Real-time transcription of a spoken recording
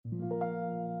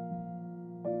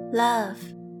love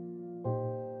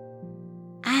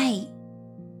愛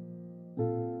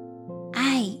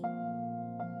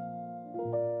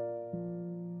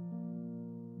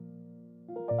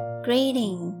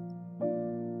greeting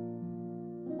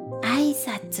挨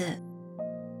拶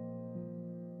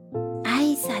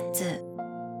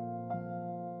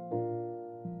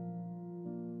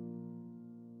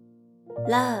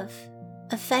love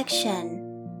affection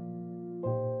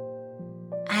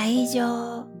愛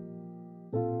情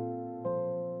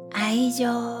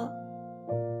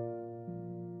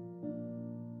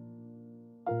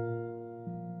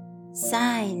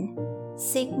sign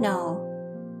signal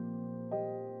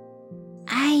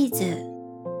合図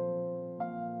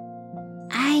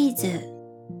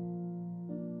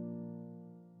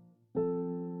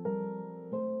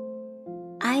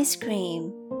ice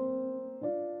cream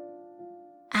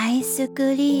アイス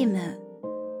クリー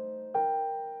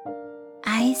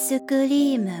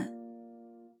ム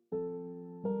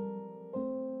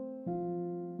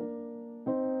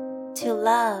to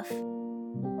love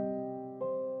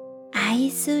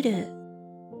愛する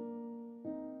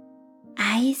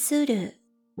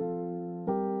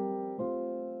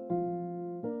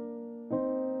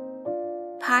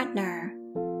partner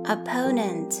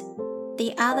opponent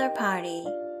the other party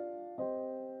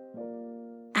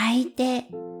相手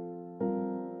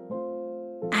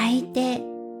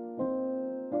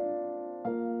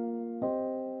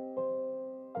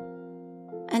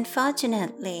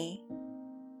unfortunately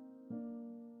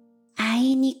あ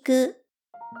いにく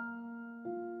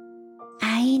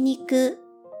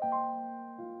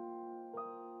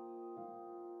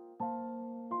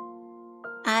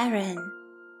iron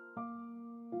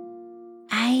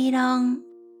アイ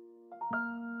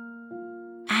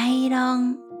ロ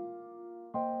ン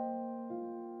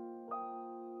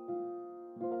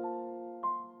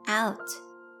out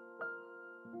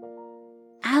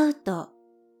ア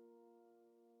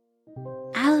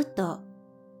ウト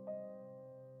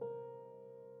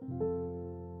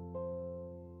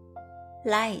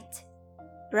light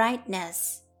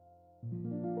brightness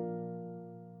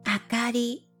明か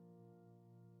り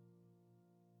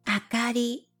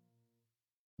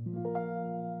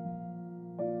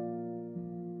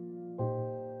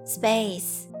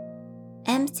space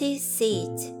empty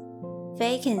seat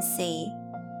vacancy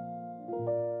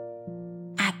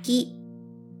空き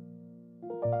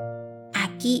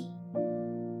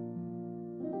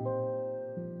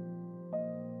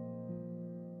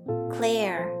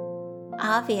clear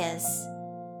obvious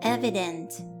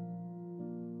evident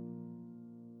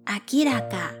明ら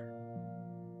か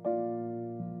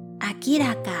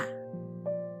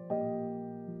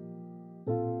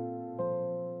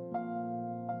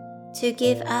to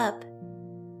give up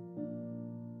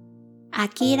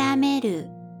諦める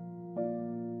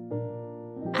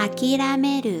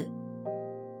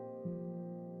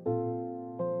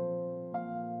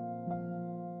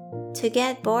to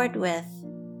get bored with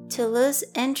to lose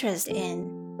interest in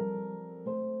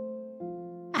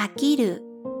飽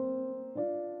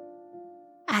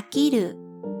きる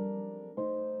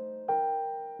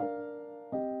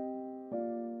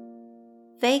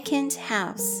vacant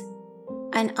house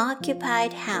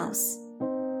unoccupied house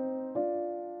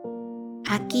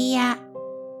空き家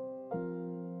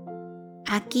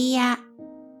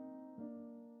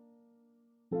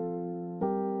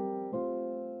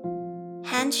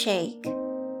handshake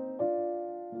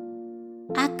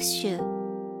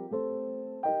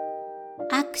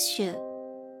握手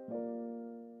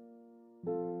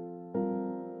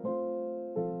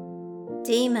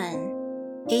demon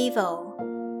evil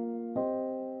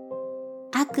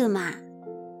悪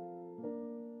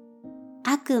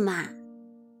魔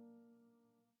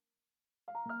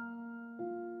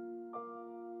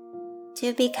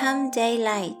to become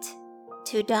daylight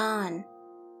to dawn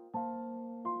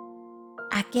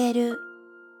明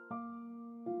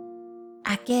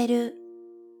ける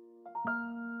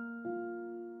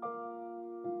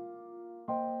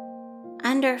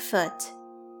underfoot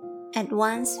at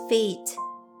one's feet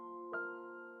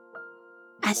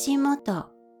足元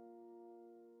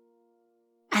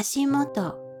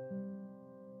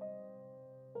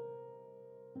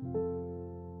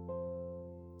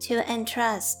to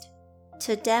entrust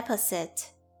to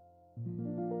deposit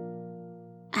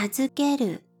預け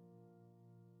る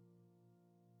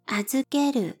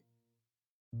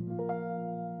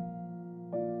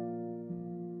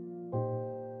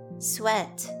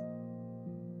sweat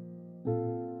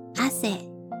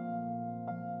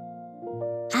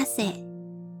汗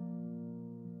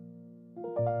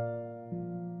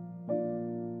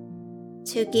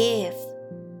to give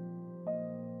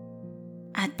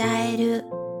与える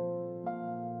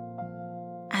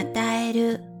て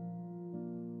る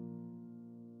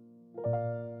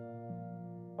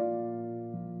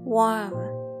warm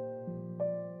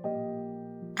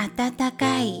暖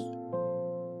かい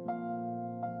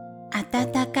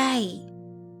暖かい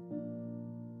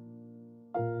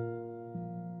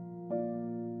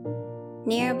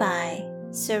nearby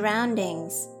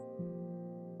surroundings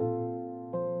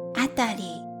あたり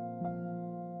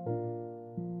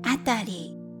あた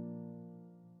り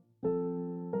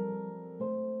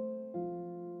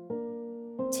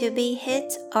to be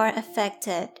hit or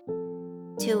affected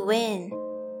to win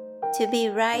to be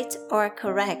right or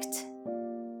correct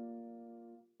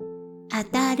当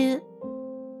たる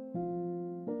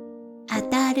当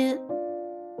たる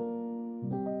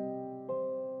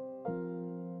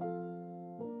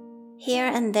here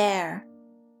and there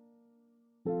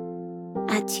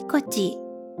あちこち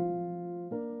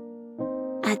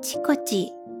あちこ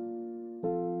ち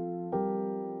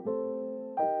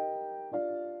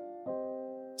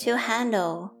to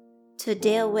handle to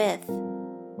deal with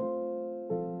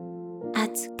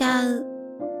扱う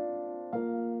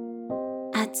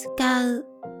扱う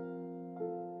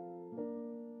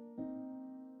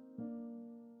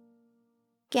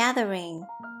gathering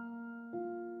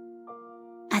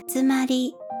集ま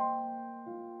り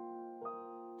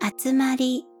集ま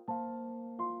り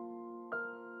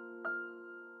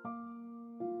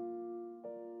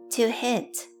to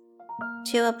hit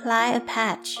to apply a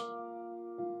patch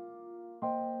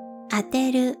当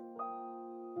てる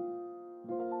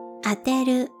当て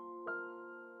る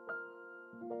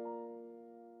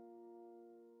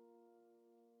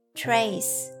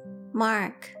trace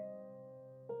mark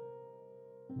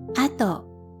あと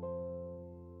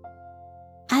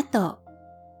あと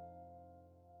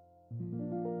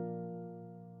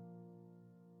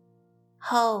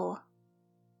hole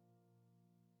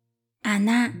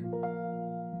穴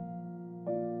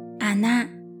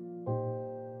穴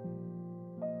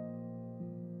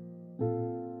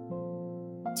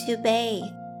to bathe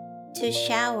to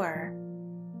shower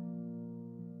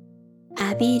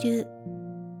浴びる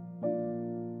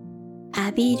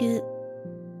浴びる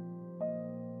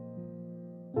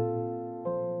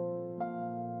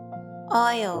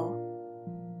oil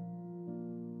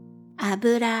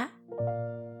油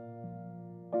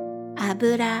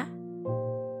油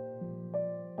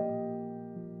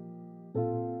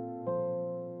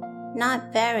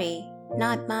not very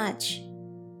not much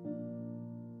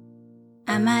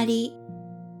あまり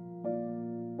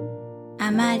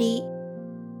あまり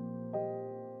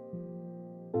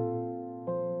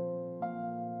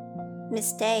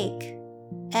mistake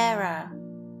error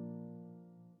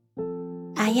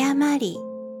誤り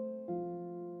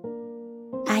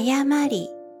誤り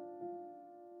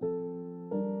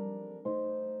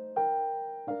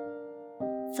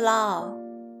flaw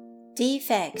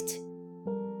defect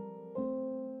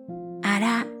あ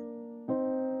ら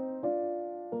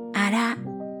あ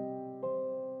ら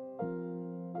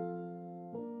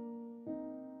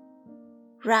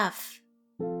rough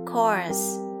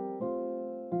coarse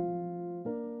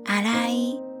粗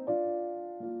い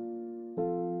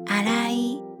粗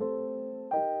い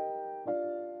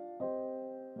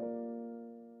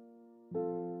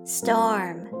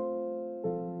storm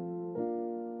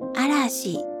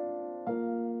嵐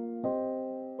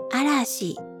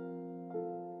嵐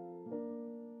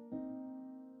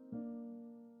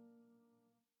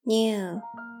new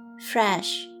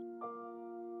fresh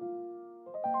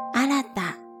新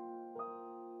た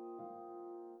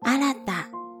新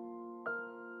た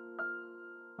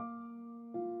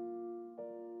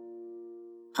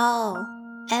all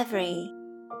every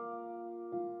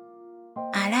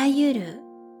あらゆる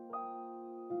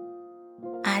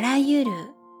あらゆる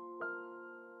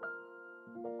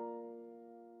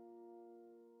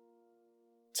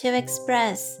to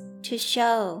express to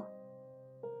show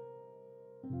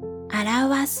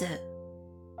表す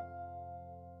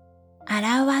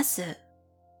表す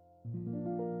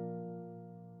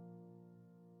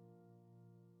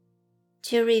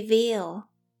to reveal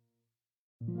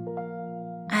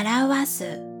表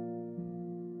す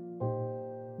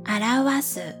表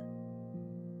す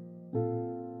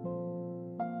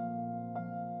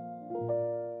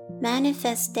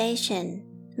manifestation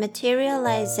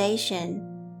materialization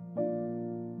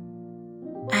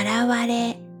現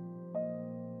れ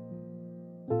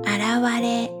現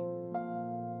れ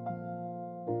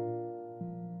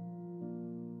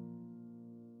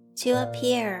to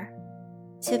appear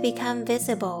to become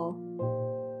visible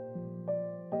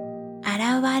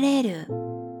現れる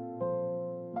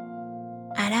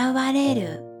現れ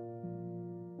る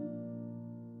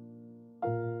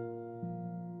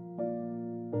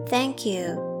Thank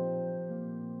you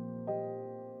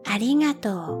ありがと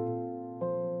う。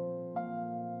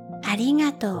あり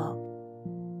がとう。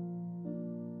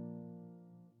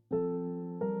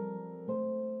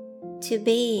To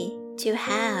be, to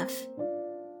have.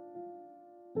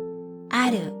 あ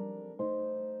る、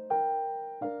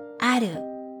ある。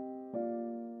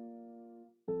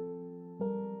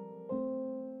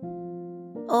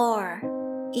Or,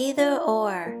 either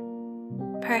or,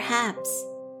 perhaps.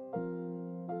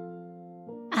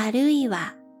 あるい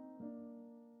は、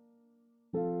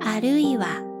あるい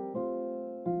は。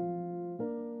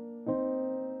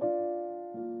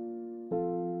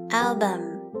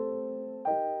Album,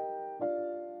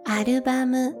 アルバ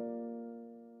ム、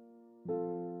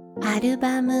アル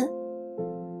バム。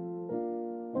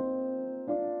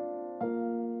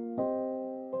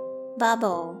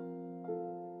Bubble,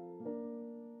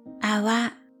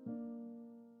 泡、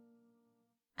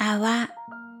泡。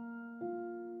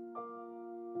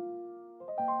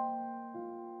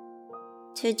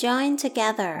To join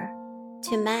together,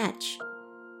 to match.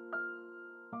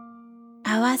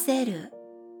 合わせる、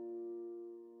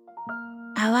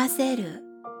合わせる。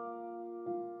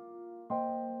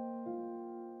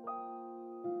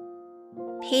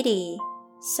Pity,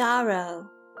 sorrow.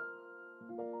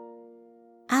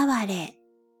 哀れ、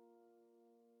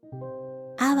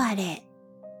哀れ。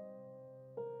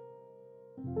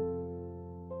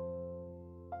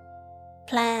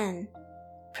Plan,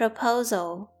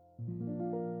 proposal.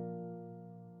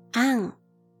 案、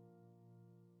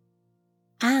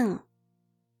案。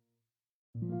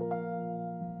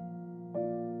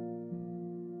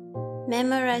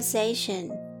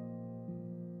Memorization,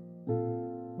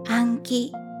 暗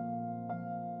記、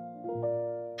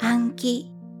暗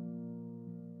記。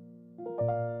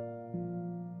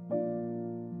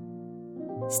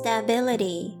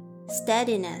Stability,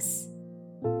 steadiness.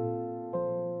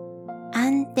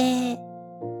 安定、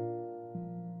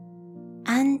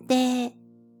安定。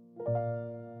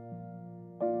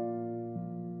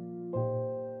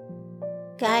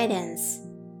Guidance,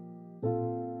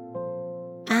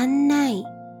 案内、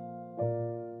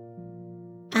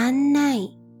案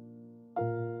内。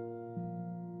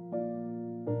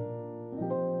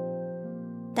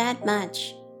That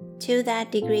much, to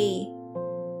that degree.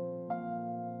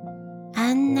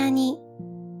 あんなに、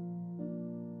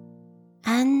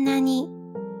あんなに。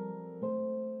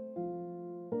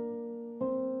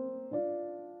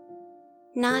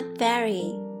Not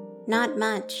very, not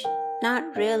much,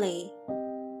 not really.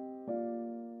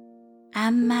 あ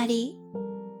んまり、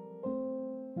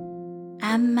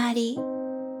あんまり。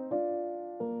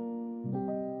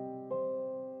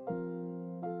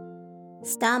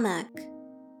Stomach,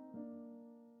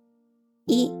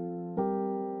 胃、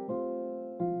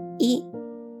胃。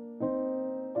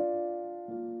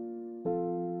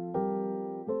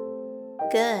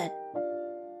Good,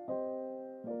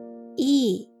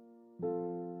 いい、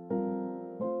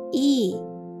いい。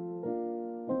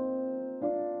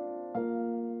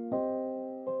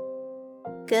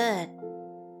Good,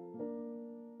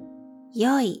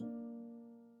 良い、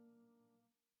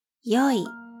良い。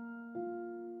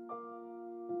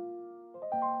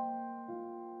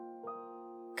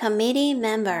Committee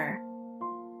member,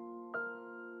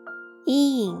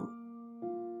 委員、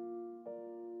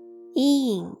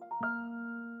委員。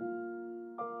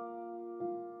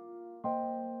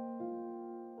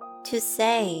To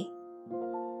say,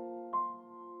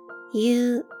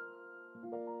 言う、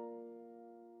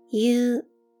言う。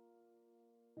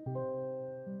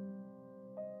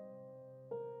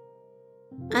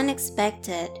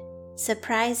Unexpected,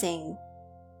 surprising.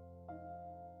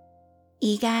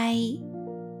 意外、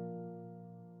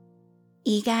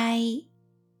意外。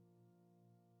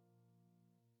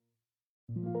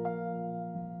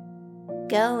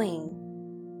Going,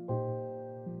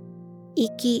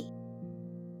 行き、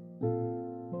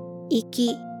行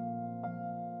き。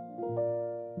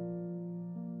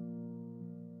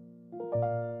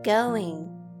Going,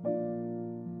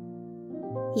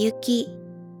 行き、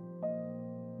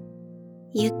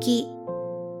行き。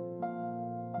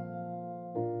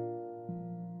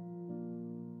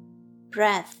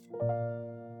Breath,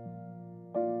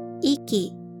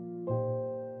 息、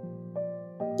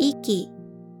息。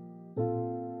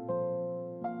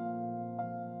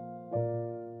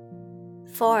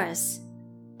Force,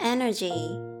 energy.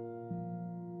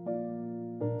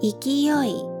 勢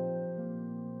い、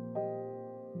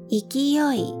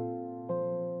勢い。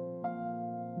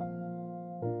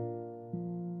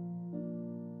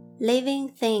Living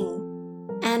thing,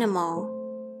 animal.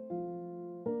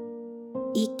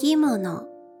 生き物、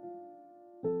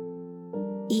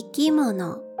生き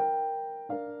物。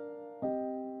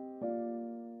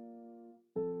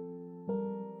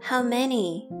how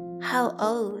many, how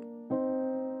old.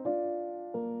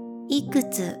 いく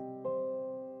つ、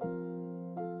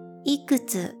いく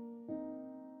つ。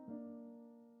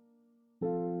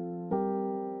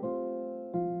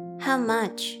how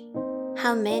much,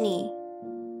 how many.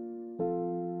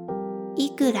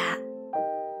 いくら、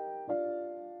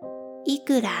い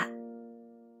くら。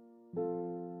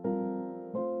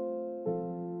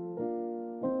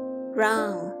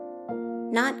wrong,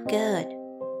 not good,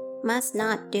 must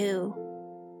not do.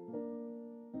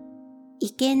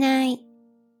 いけない、い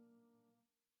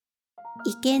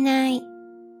けない。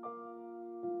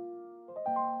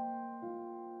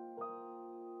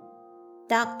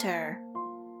doctor,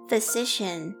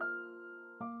 physician.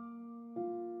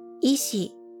 医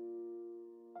師、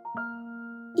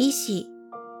医師。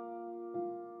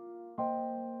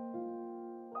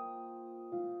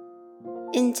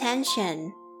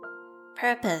intention,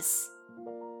 purpose.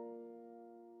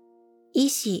 医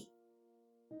師、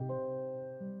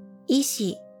医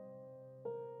師。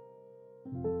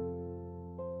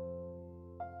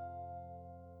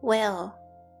will,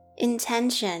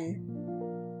 intention.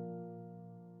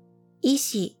 医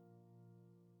師、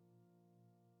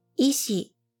医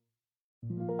師。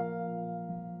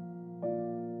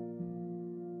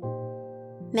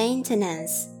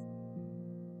maintenance,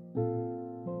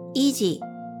 維持、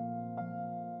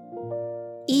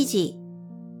維持。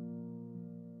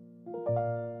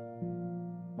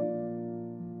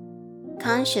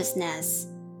consciousness,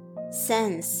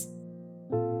 sense.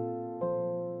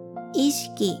 意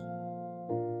識、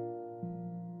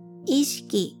意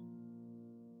識。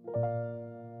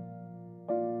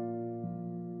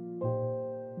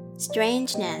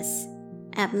strangeness,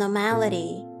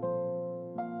 abnormality.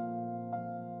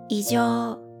 異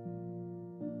常、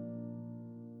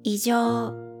異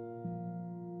常。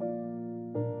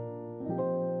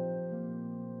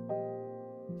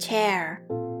chair,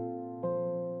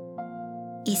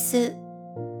 椅子、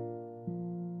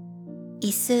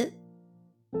椅子。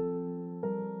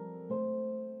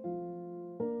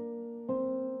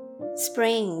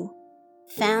spring,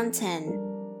 fountain.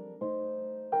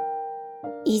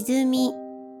 泉、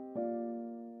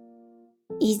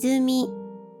泉。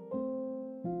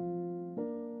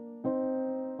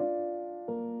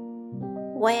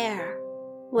where,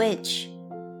 which,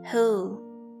 who.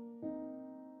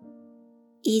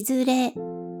 いずれ、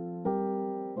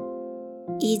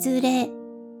いずれ。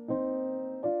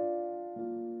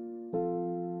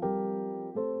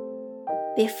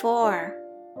before,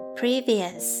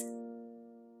 previous.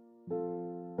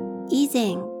 以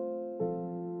前、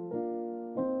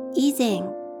以前。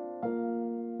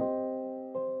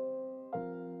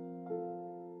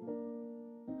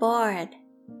board,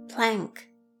 plank.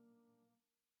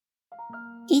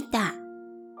 板、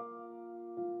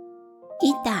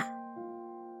板。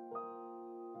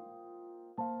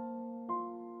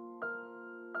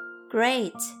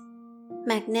great,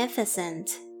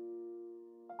 magnificent.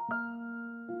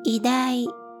 偉大、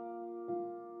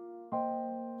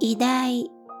偉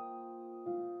大。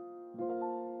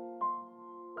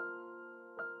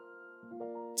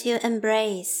to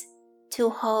embrace, to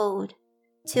hold,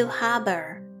 to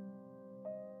harbor.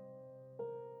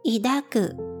 抱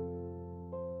く、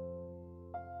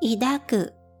抱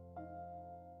く。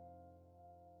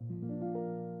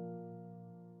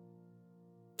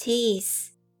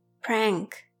tease, prank.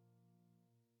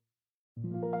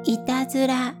 いたず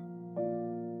ら、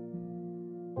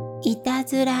いた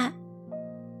ずら。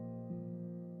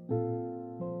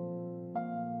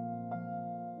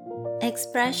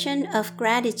expression of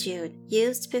gratitude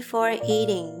used before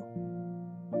eating.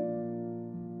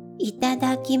 いた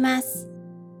だきます、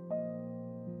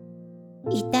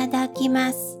いただき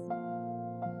ます。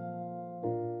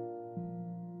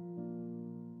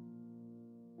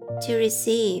to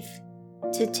receive,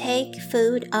 to take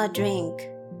food or drink.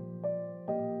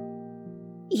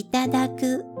 いただ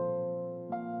く、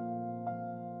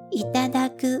いただ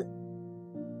く。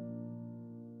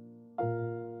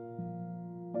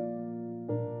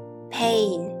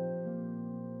pain,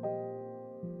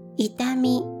 痛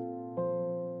み、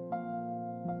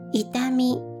痛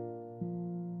み。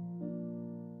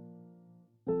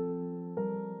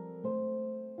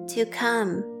to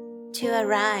come, to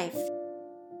arrive.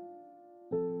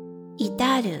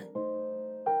 至る、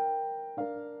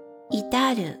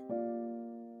至る。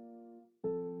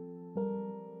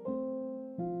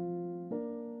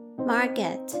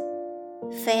market,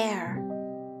 fair.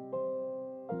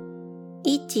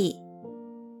 位置、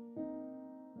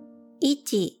位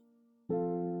置。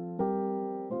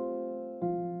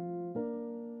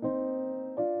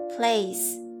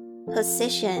place,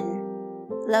 position,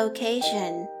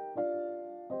 location.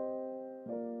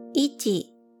 1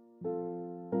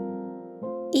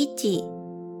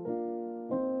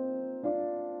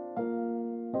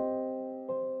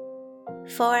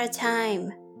 For a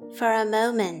time, for a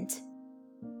moment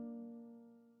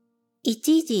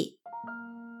一時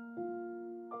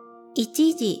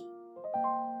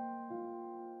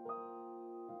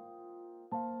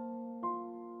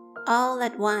All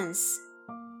at once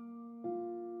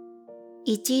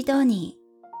一度に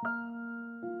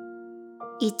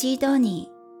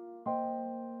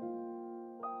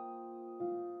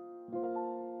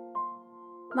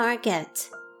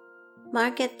Market,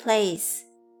 marketplace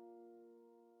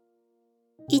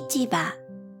市場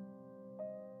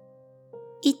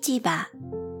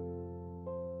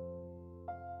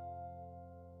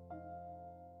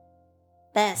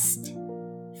Best,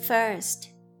 first,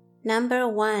 number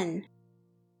one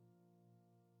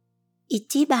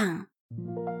一番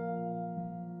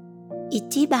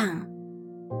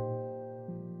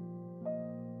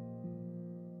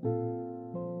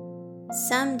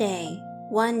Someday,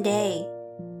 one day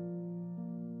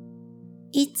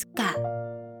いつか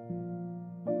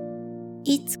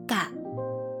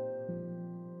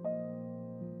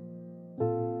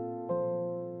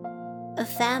A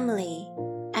family,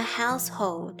 a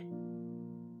household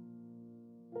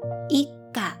一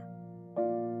家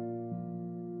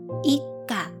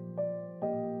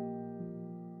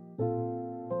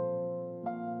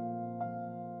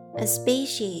A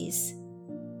species,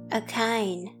 a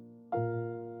kind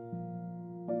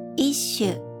一種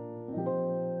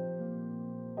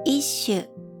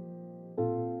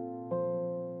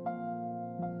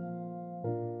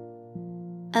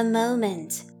A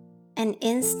moment, an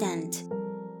instant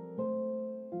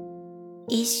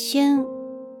一瞬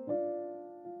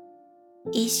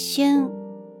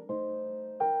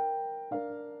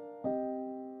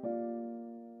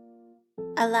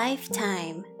A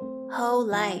lifetime, whole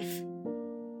life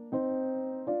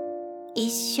一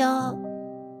生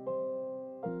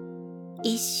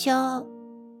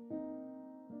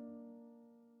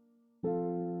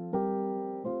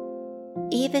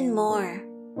Even more,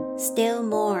 still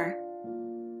more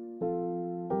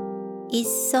一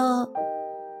層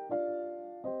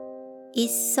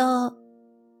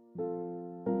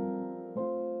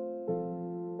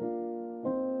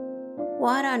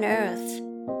What on earth,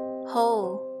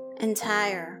 whole,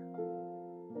 entire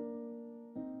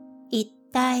一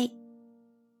体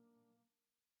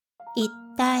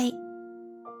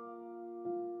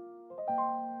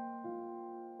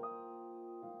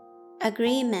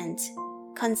Agreement,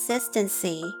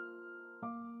 consistency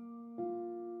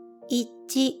一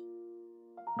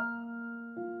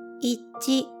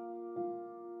致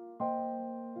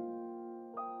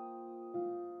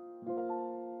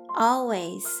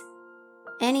Always,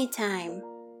 anytime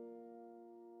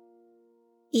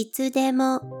いつで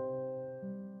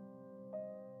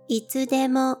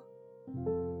も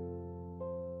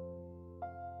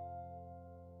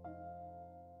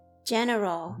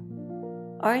General,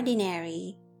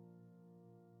 ordinary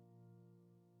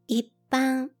一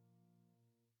般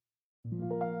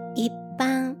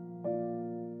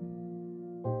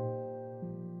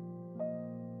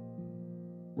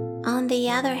On the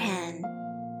other hand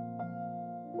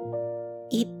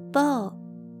一方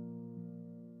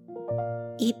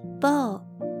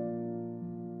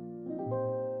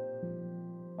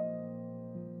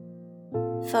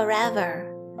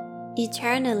Forever,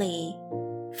 eternally,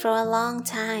 for a long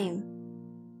time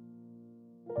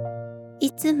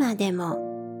いつまで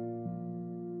も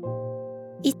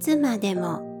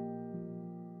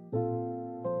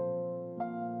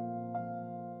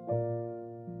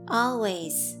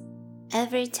Always,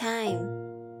 every time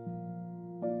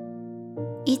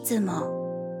い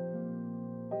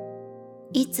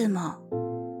つも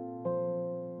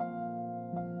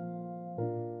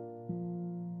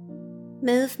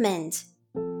Movement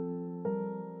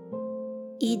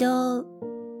移動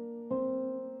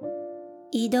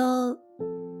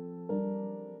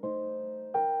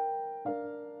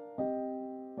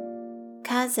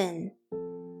Cousin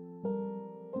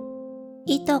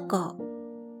いとこ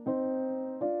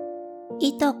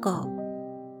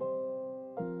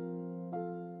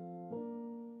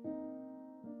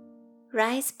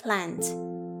Rice plant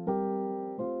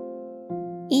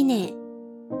稲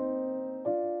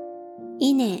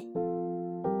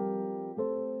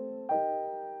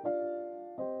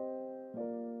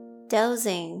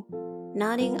Dozing,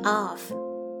 nodding off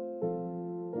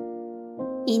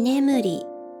居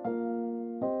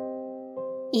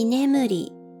眠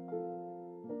り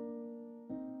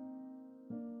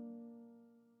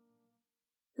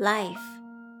Life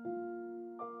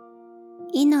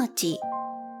命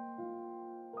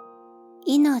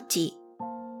命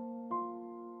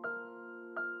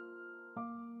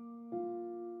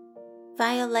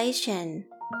violation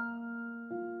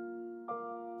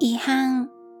違反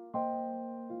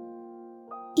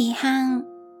違反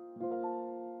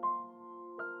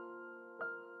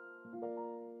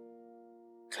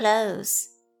clothes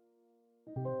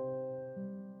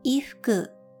衣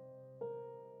服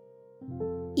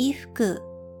衣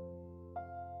服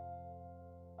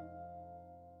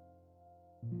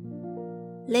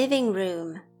living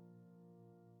room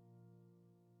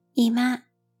居間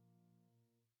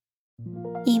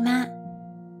居間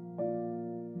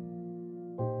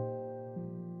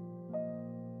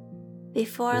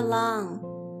before long,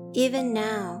 even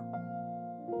now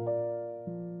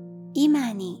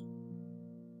今に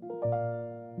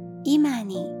今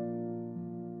に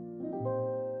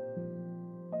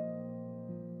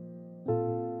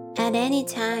at any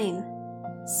time,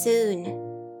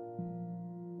 soon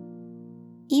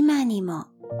今にも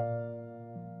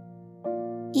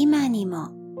今にも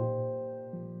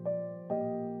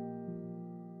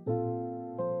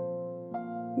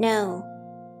no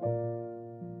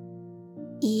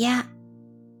いや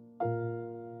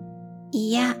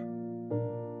いや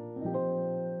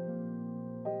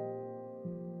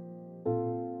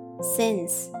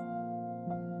since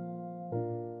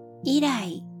以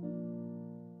来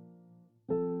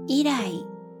以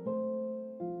来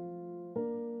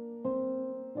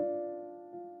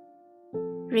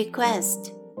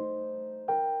request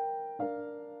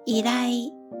依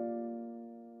頼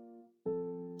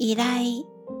依頼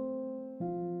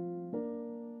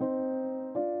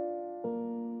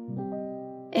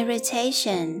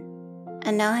irritation,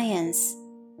 annoyance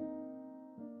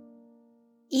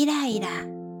イライラ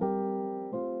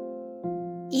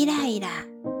イライラ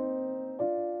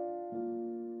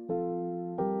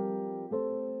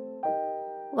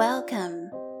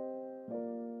welcome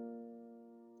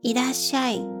いらっし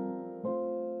ゃい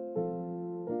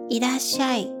いらっし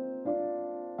ゃい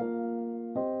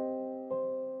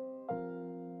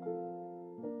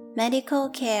medical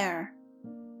care,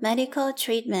 medical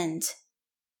treatment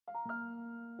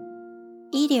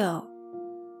医療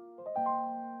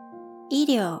医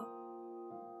療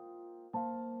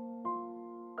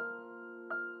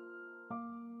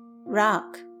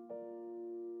rock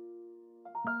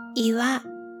岩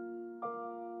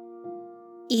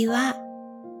岩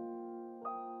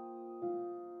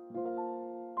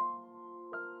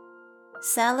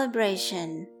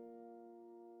celebration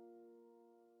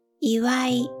祝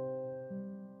い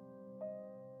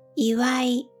祝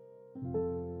い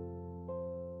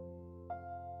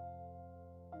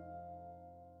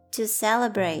to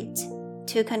celebrate,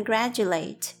 to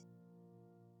congratulate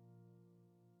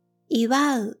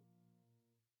祝う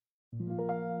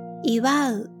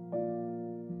祝う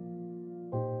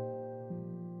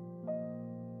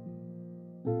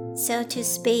so to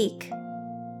speak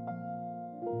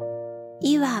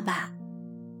いわば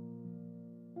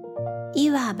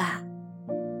いわば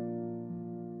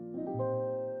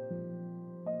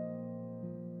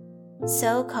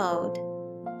so called,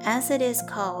 as it is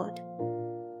called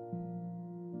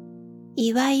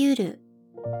いわゆる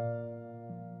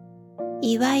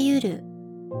いわゆる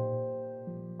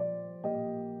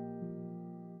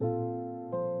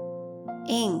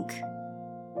ink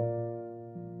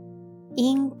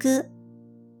インク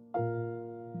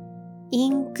イ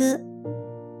ンク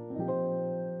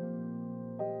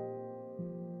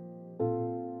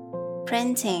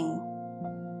printing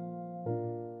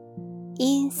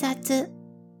印刷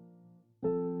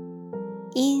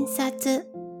印刷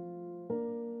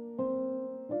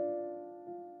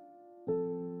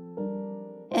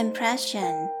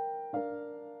impression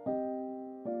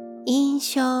印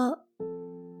象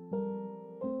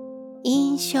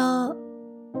印象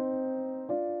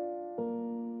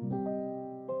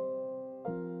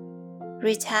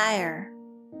retire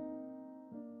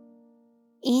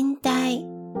引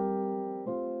退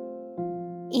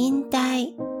引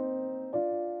退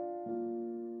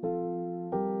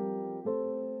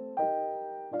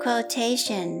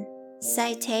quotation,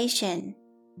 citation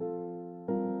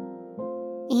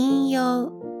引用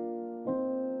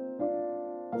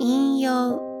引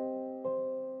用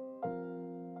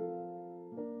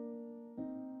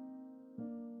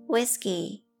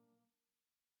whiskey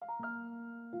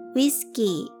ウィスキ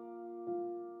ー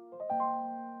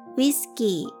ウィス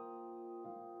キー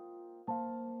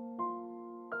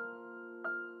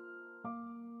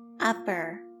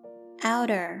upper,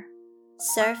 outer,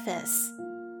 surface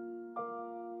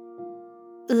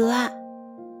上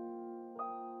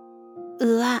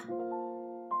上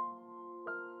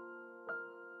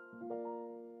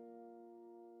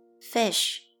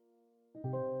fish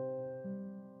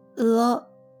うお、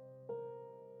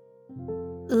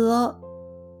うお。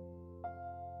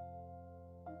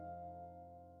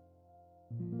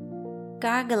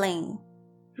gargling,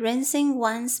 rinsing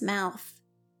one's mouth.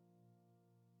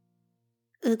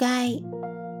 うがい、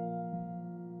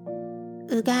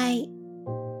うがい。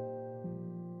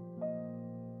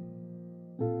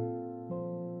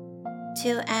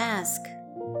to ask,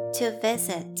 to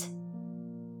visit.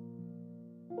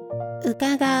 う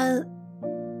かがう、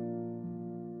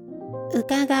う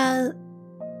かがう。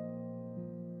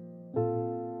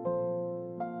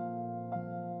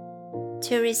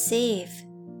to receive,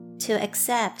 to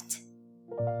accept.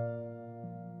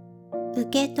 受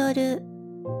け取る、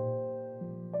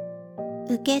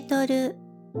受け取る。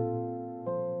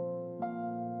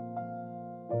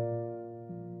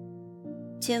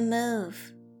to move,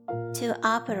 to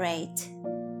operate.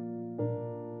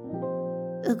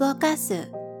 動か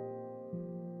す、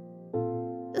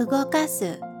動か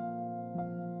す。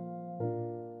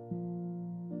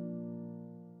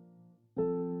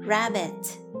rabbit,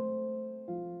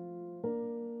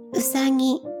 うさ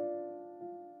ぎ、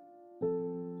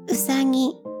うさ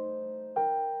ぎ。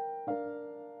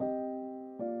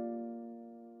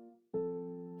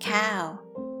cow,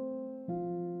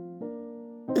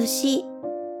 牛、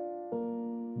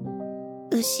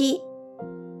牛。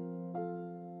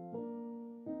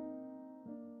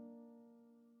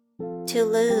to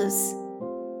lose,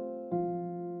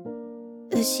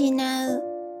 失う、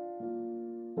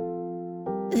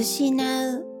失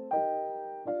う。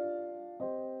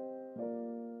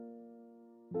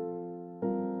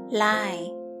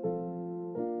lie,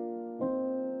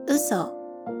 嘘、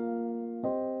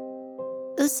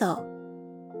嘘。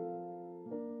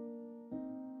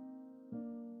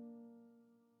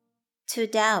to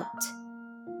doubt,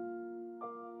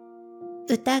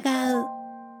 疑う、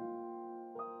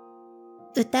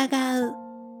疑う。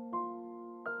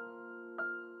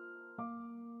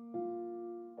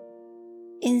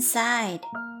inside,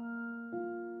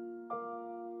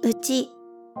 うち、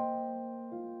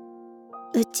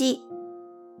うち。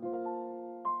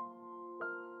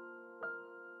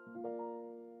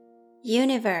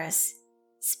universe,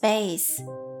 space.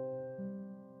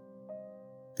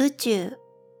 宇宙、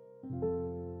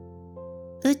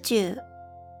宇宙。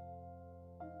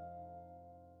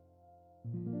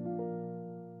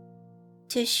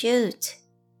to shoot,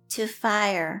 to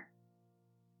fire.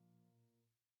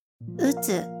 撃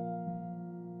つ、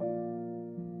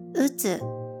撃つ。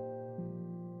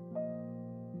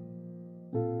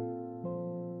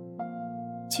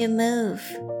to move,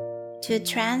 to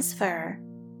transfer.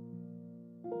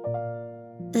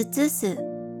 移す、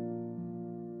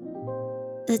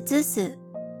移す。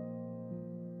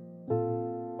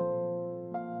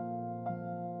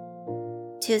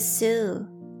to sue,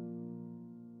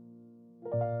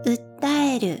 訴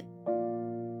える、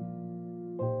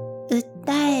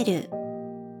訴える。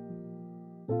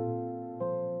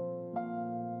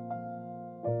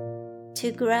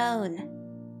to groan,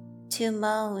 to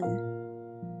moan.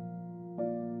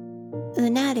 う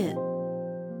なる、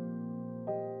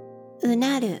う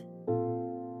なる。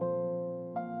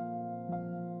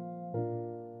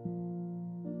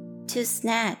to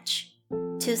snatch,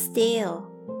 to steal.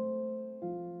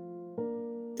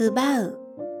 奪う、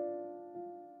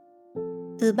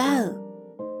奪う。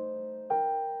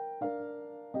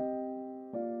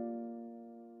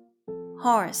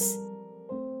horse,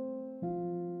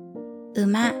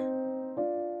 馬、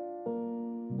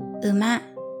馬。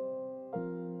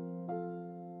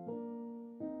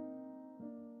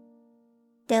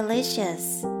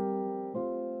delicious,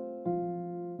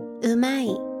 うま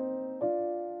い、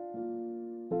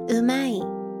うまい。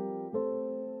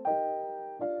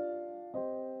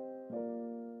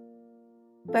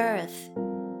birth,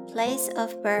 place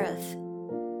of birth.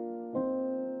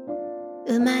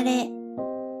 生まれ、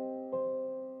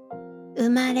生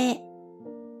まれ。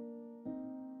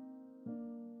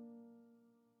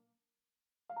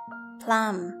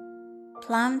plum,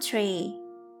 plum tree.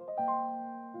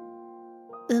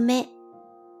 梅、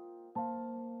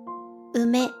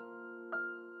梅。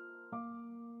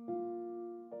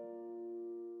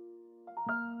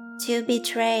to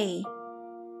betray,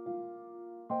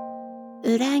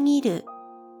 裏切る、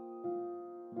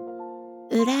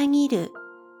裏切る。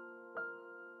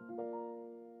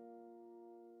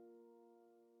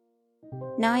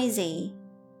noisy,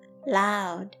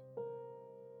 loud.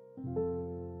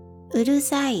 うる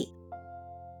さい、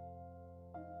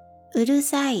うる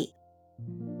さい。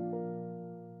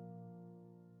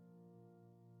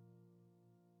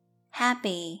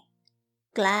happy,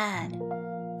 glad,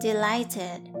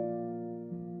 delighted.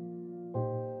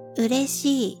 うれ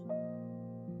しい、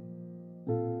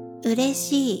嬉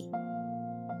しい。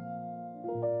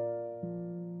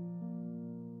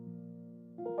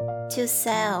To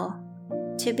sell,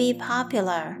 to be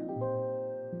popular.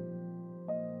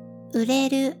 売れ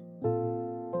る、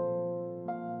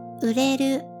売れ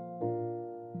る。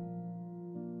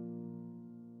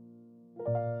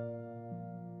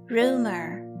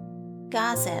Rumor,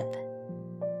 gossip.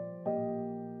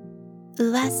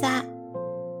 噂、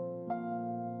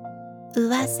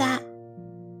噂。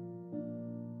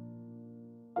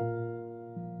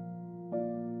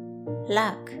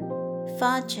Luck,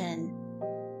 fortune.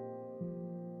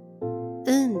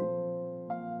 運、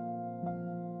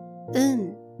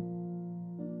運。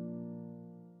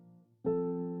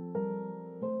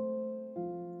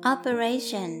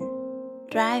Operation,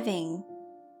 driving.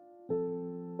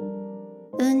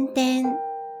 運転、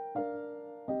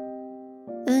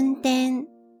運転。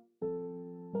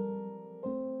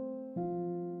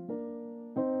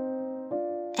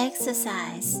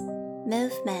Exercise,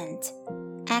 movement,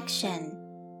 action.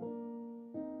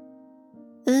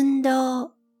 運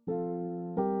動、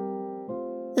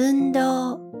運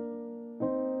動。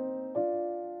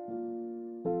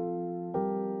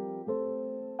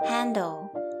Handle,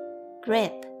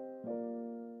 grip.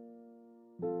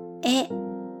 絵、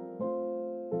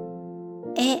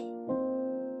絵。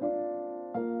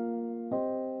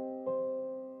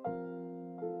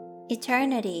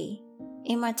Eternity,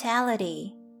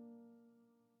 immortality.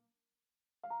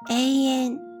 永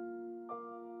遠、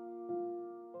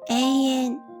永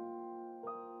遠。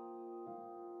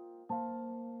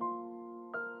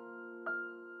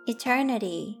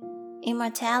Eternity,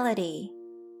 immortality.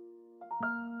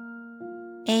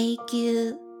 永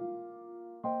久、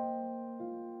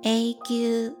永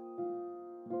久。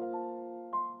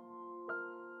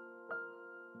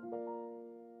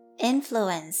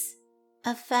Influence,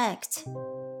 affect.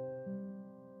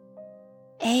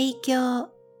 影響、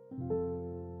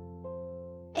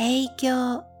影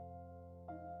響。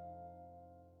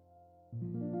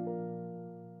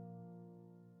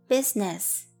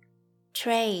Business,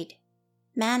 trade,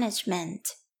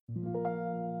 management.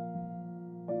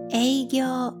 営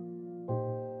業、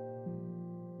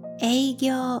営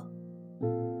業。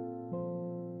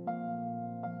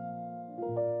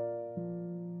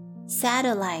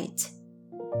Satellite,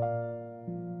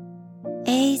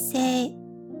 衛星、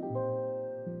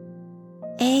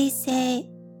衛星。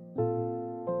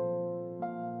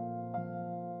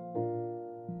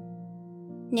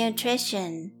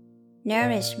Nutrition,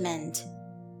 nourishment.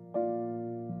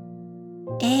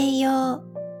 栄養、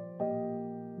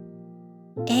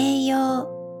栄養。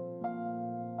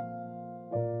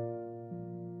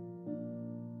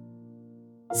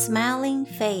Smiling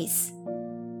face,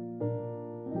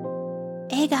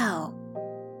 笑顔、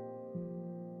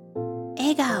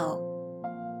笑顔。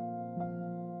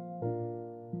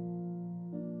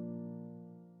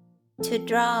To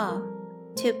draw,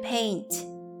 to paint,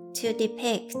 to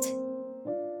depict.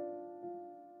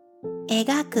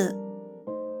 描く、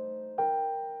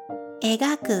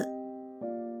描く。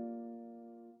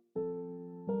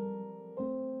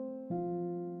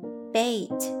Bait,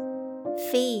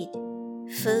 feed,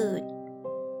 food.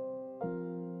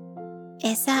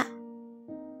 餌、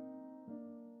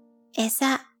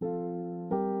餌。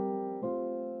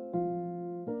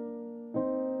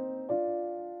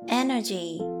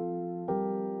Energy,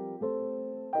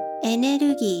 エネ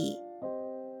ルギ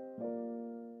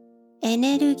ー、エ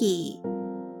ネルギー。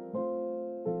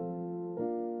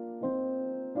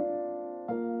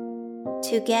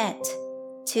To get,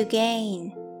 to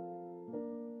gain.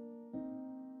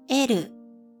 得る、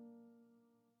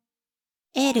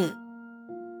得る。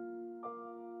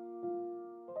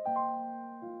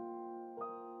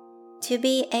To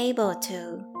be able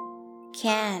to,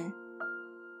 can.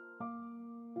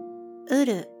 売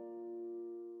る、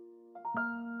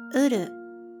売る。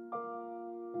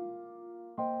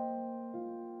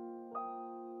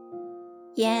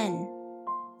Yen,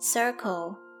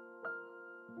 circle.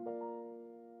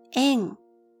 円、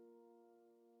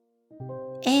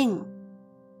円。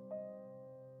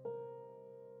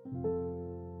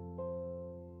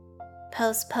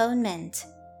Postponement,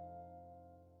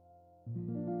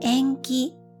 延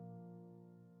期、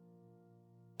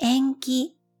延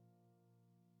期。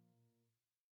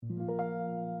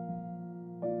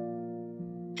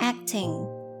Acting,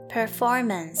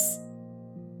 performance.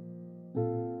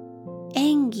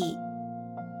 演技、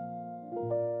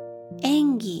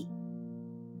演技。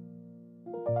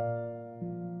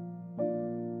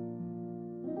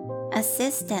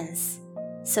Assistance,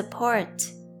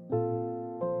 support.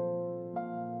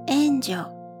 援助、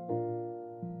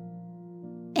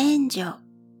援助。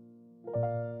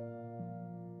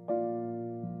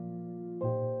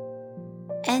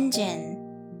engine,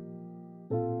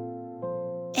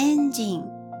 engine,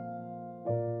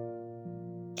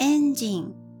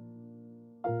 engine.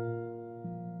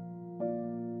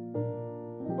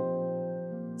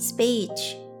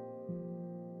 Speech,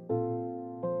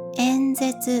 演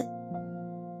説、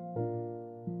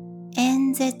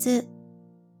演説。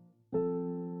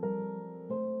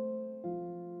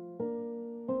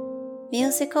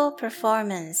Musical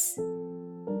performance,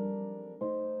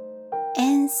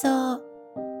 演奏、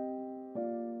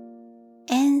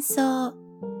演奏。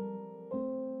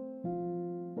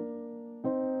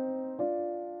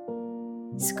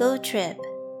School trip,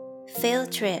 field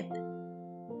trip,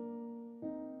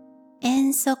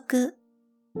 遠足、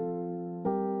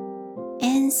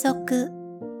遠足。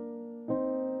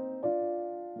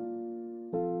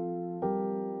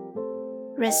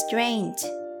Restraint,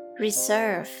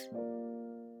 reserve,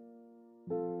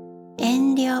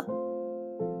 遠慮、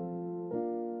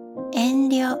遠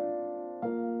慮。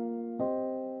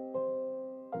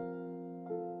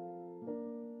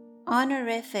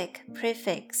Honorific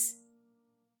prefix,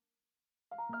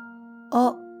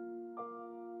 お、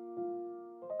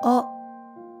お。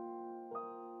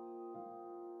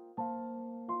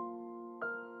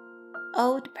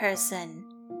Old person,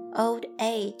 old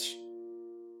age,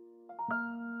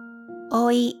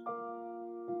 老い、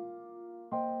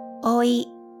老い。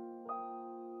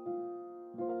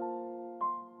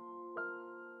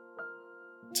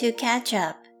To catch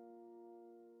up,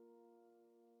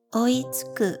 追いつ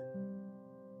く、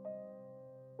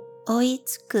追い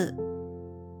つく。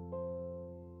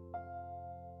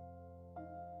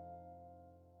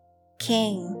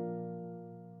King,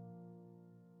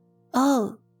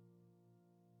 王、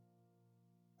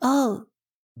王。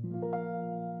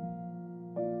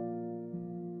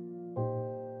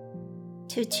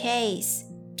To chase,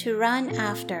 to run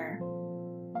after,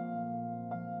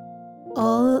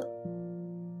 追う、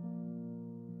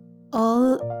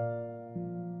追う。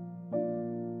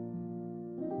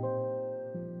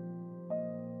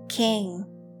King,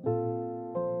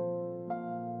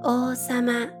 王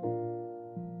様、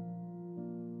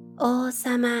王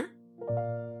様。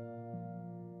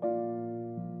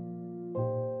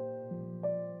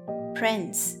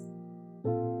Prince,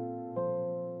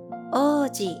 王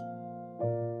子、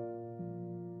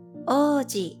王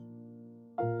子。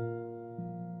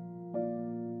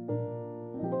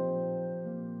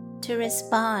To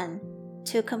respond,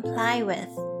 to comply with,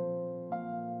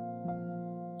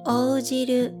 応じ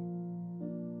る、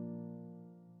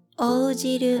応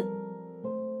じる。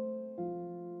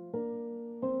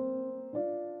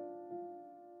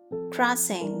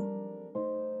Crossing,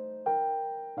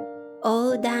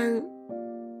 横断、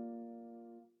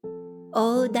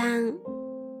横断。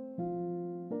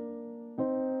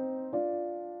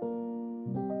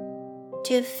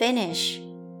To finish,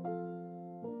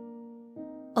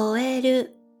 終え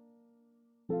る、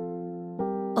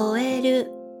終え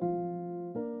る。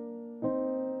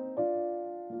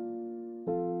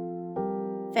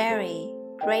Very,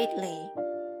 greatly,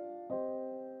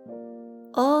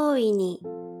 大いに、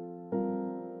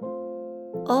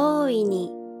大い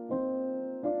に。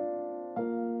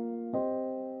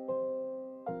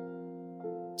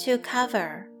To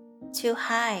cover, to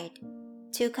hide,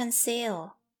 to conceal,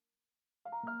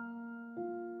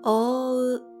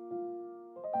 覆う、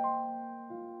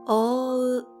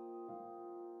覆う。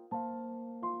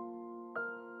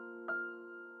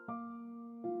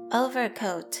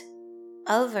Overcoat,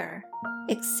 over,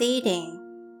 exceeding,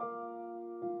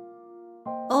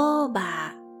 オーバ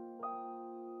ー、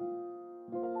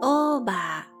オーバ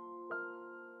ー。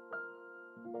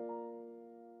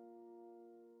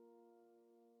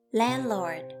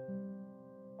Landlord,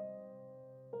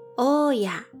 大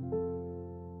家、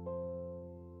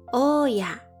大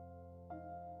家。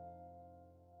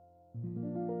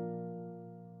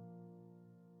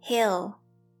Hill,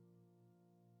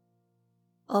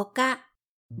 丘、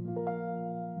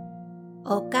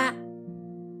丘。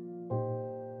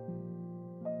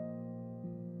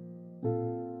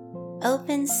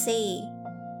Open sea,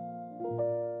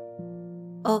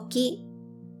 沖、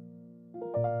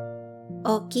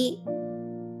沖。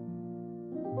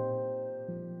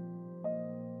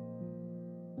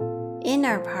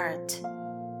Inner part,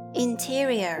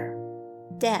 interior,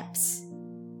 depths,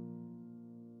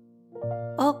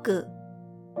 奥、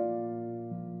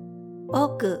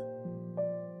奥。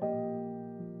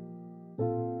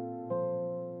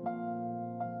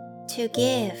To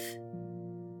give,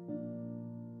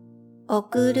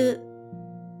 送る、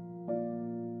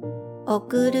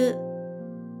送る。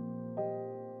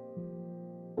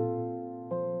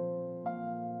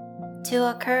To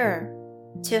occur,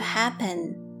 to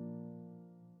happen,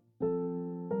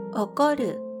 怒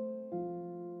る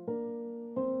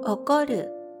怒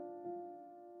る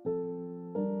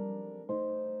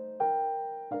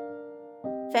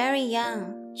very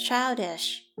young,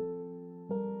 childish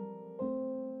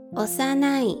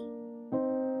幼い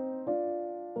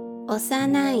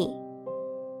幼い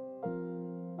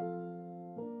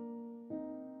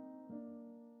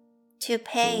to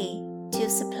pay, to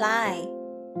supply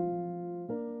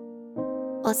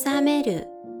納める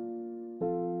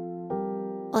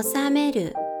納め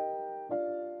る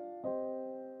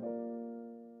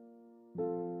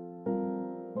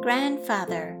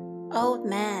grandfather, old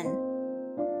man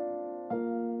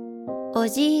お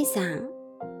じいさん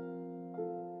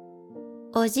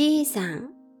おじいさん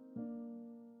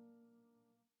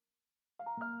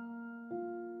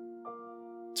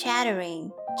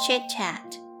chattering,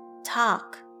 chit-chat,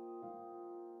 talk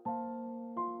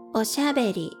おしゃ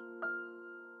べり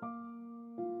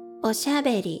おしゃ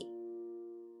べり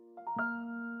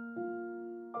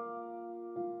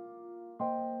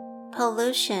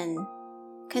pollution,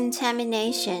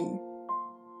 contamination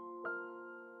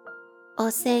汚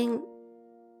染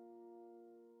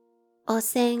汚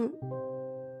染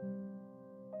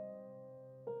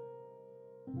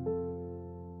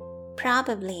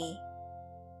probably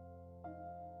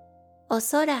お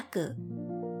そらく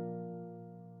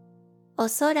お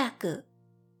そらく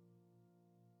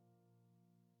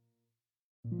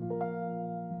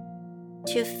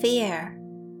to fear,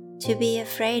 to be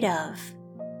afraid of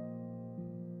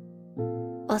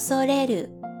恐れる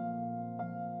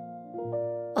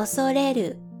恐れ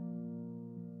る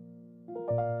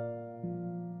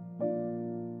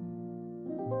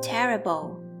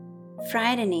terrible,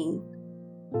 frightening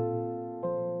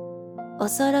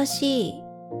恐ろしい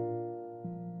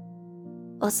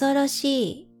恐ろ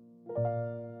しい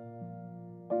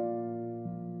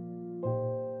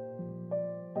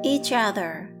each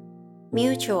other,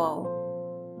 mutual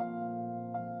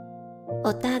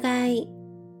お互い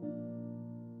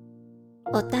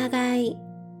お互い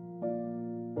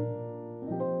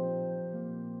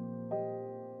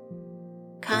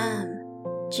calm,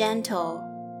 gentle,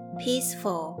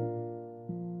 peaceful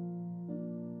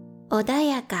穏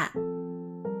やか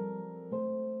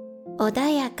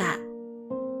穏やか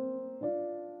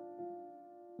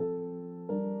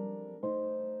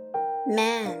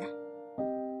man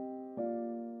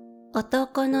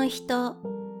男の人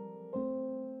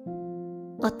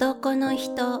男の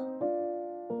人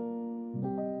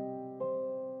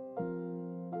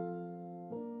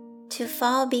to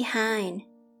fall behind,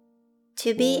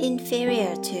 to be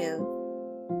inferior to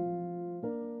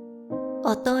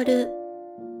劣る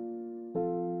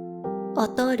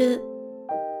劣る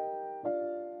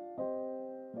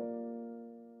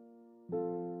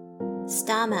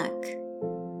stomach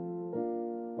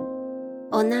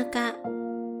お腹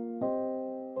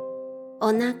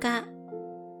お腹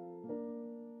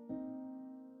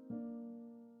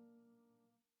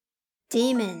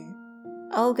demon,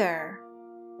 ogre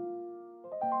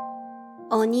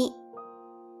鬼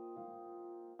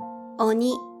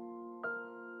鬼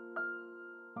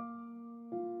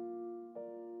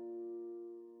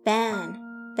band,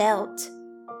 belt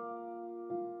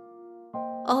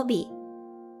帯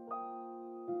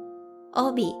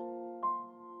帯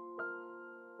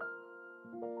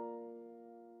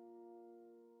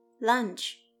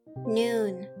lunch,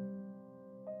 noon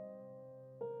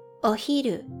お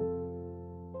昼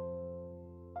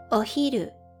お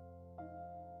昼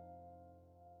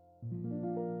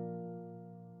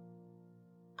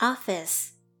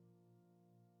office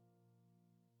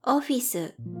オフィ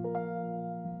ス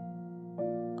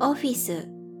オフィス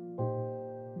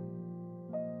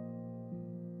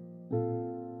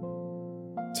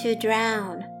to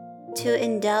drown, to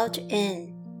indulge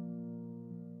in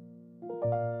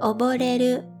溺れ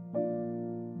る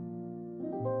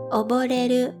溺れ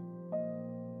る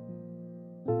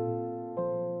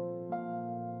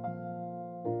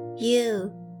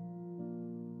you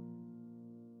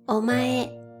お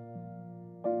前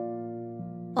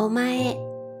お前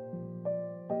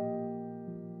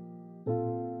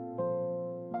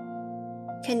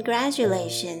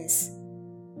congratulations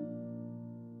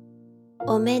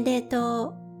おめでと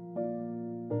う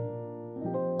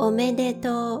おめで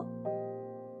とう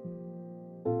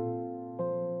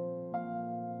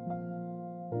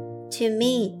to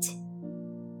meet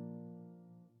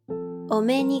お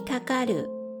目にかかる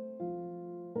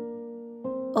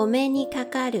お目にか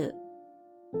かる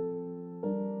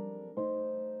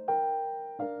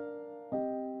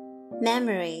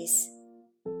memories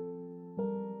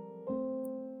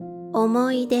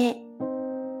思い出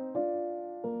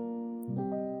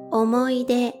思い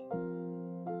出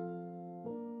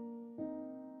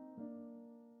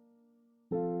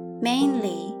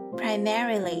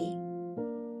primarily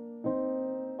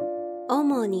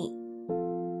主に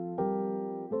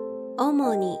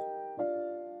主に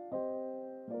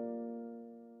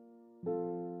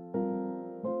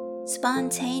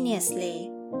spontaneously,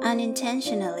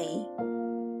 unintentionally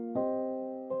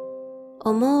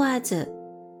思わず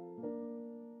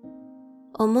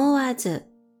思わず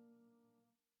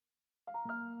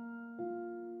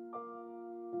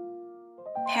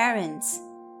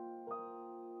parents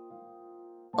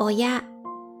親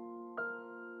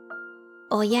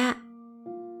親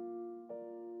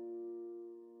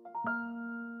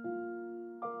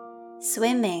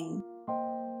swimming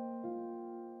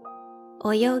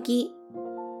泳ぎ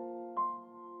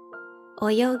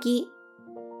泳ぎ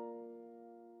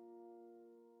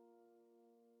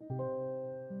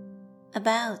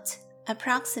about,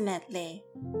 approximately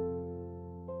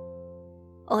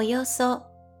およそ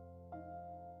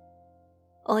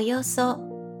およ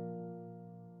そ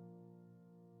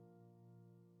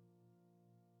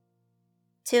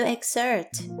to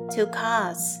exert, to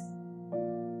cause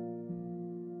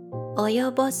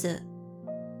及ぼす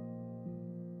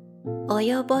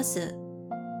及ぼす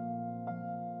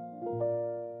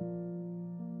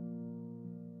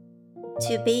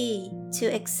to be,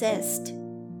 to exist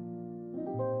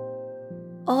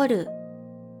おる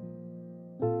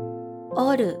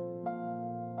おる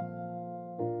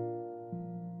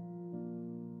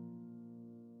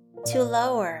to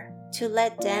lower, to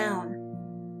let down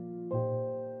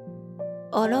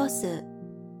おろす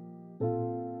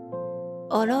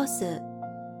おろす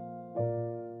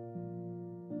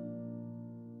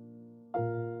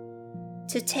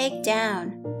to take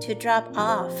down, to drop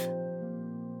off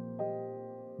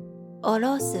お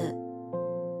ろす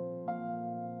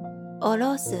お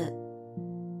ろす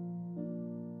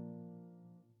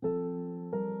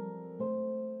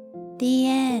The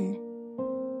end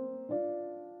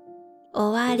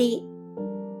終わり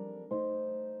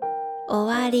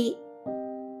終わり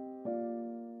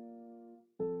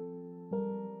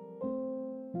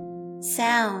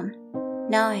Sound,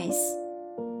 noise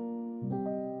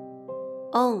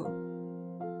オン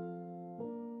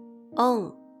オ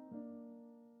ン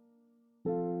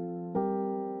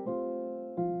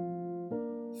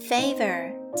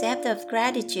Favor, depth of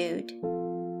gratitude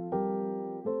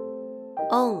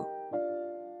オン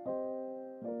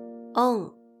オ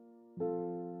ン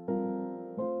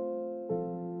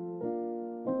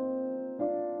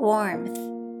warmth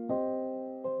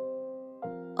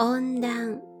温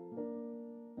暖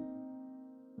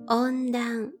温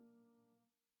暖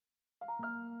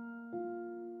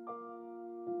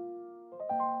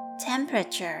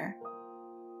temperature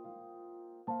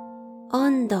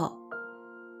温度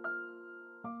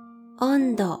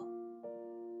温度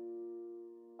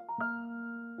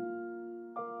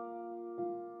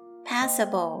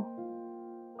passable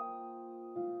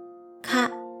か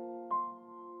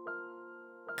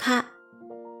か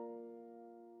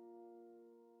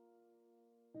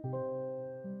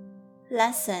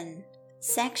lesson,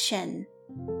 section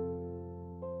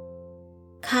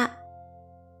か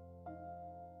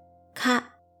か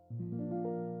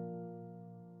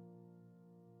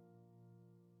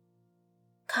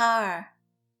car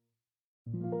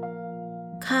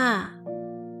カー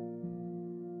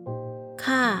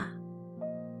カー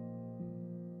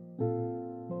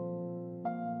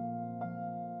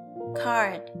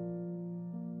card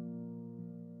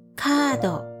カー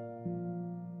ド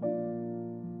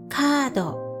カー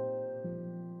ド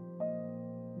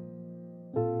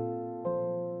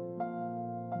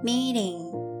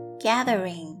meeting,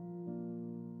 gathering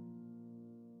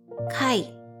会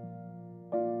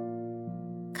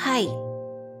会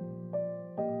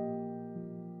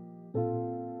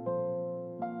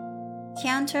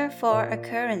counter for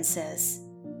occurrences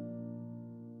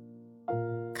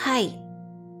会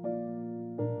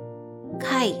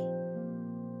会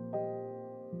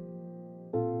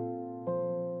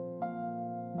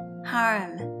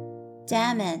harm,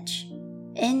 damage,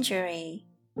 injury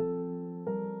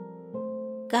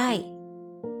害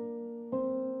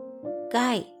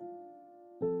害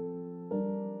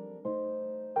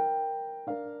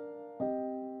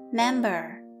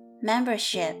member,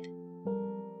 membership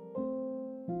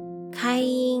会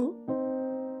員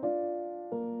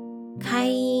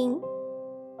会員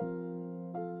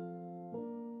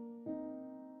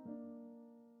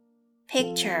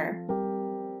picture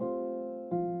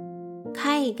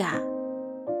絵画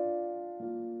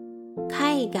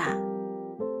絵画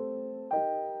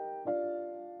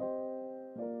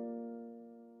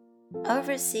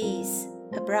overseas,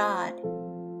 abroad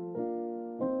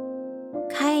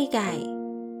海外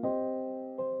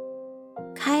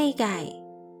海外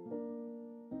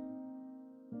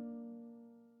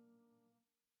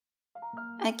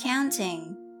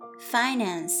accounting,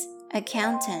 finance,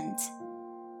 accountant.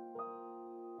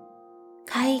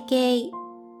 会計、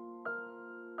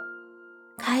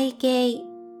会計。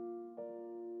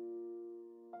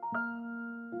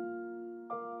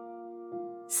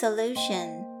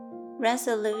solution,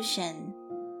 resolution.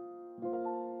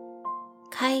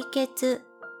 解決、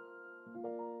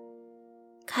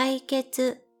解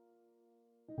決。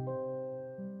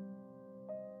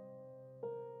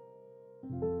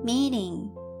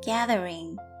meeting,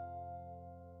 gathering.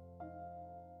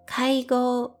 会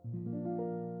合、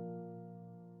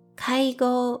会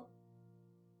合。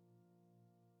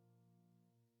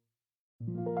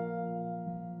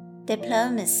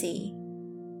diplomacy,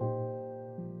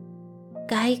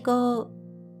 外交、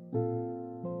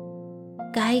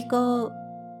外交。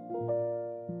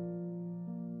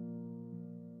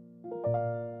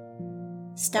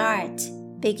start,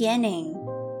 beginning.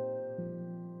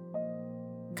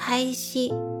 開始、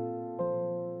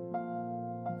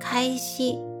開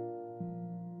始。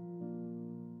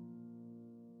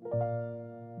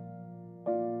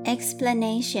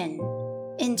explanation,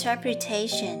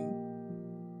 interpretation.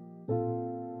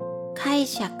 解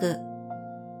釈、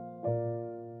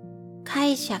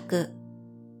解釈。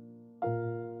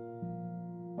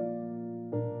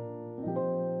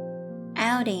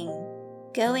outing,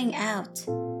 going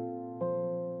out.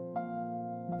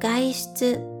 外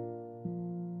出、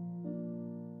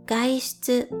外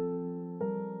出。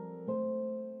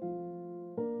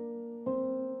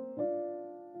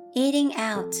eating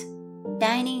out,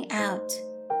 dining out.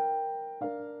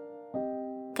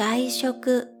 外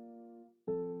食、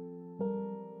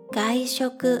外食。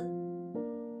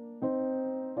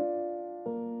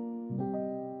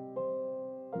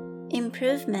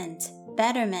improvement,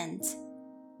 betterment.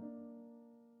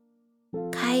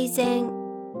 改善、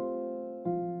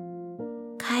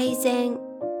改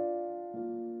善。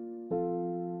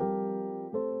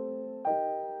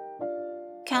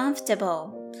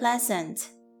comfortable, pleasant.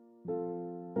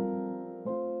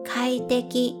 快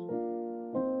適、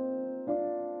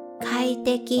快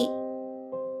適。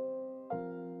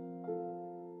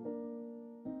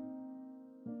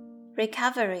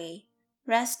recovery,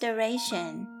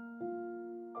 restoration.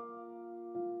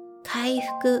 回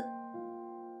復、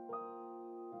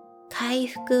回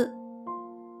復。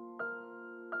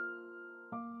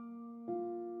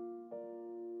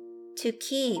to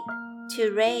keep,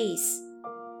 to raise.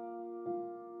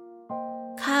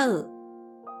 飼う、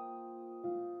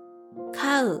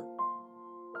飼う。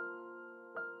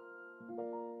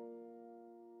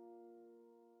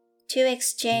to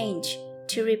exchange,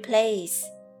 to replace.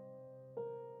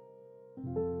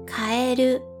 変え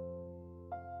る、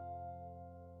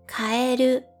変え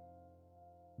る。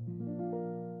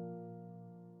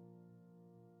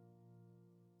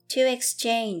to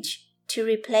exchange, to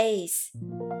replace.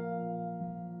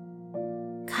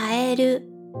 変え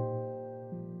る、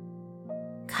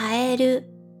変える。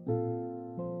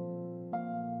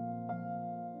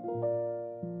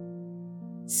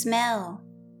smell,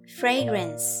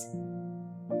 fragrance.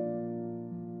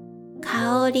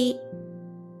 香り、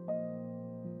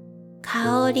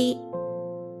香り。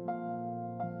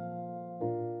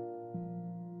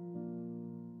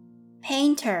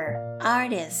painter,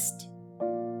 artist.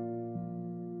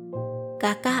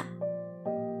 画家、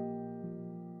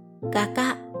画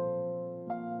家。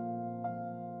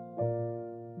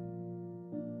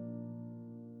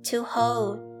to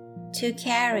hold, to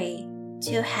carry,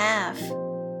 to have.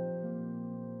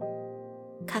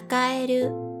 抱え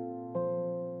る、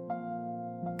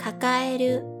抱え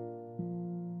る。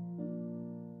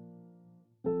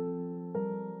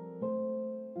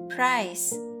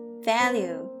price,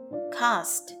 value,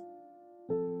 cost.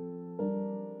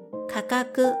 価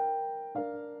格、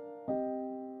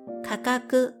価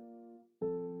格。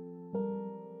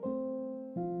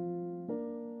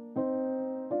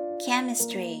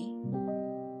chemistry,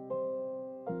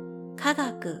 化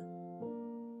学、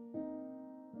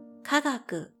化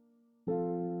学。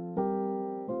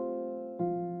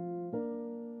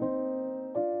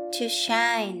to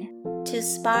shine, to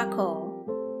sparkle.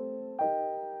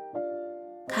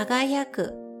 輝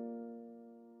く、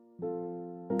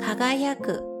輝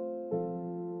く。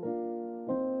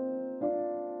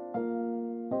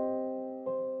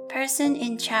person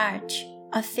in charge,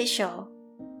 official.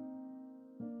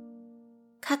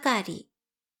 係、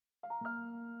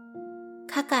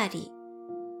係。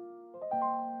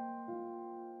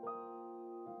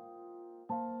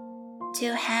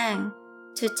to hang,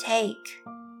 to take.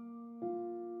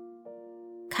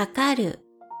 かかる、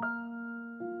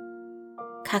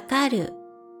かかる。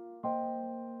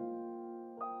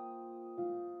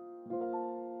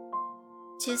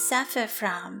to suffer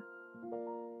from.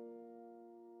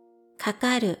 か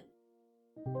かる、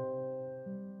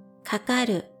かか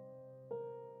る。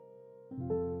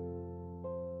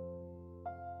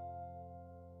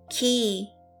key,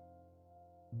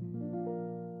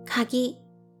 鍵、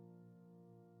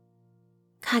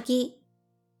鍵。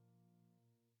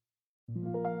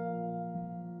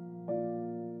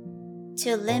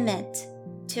to limit,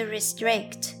 to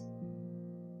restrict.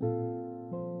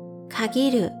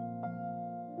 限る、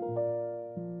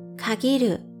限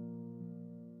る。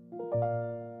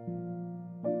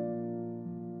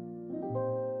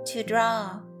to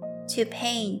draw, to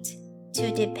paint,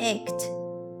 to depict.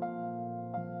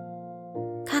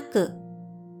 書く、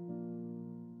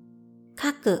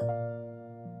書く。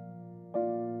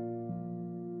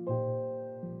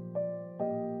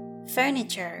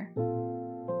furniture,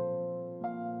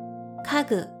 家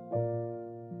具、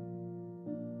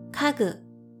家具。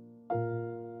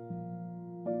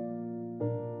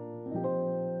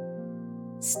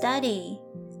study,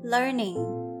 learning,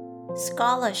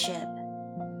 scholarship.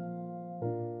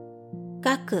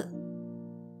 学、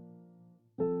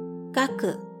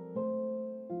学。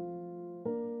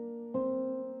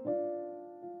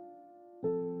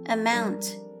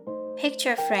amount,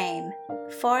 picture frame,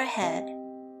 forehead.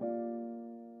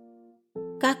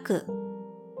 学、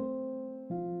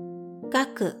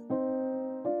学。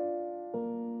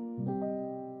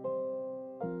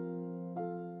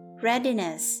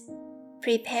readiness,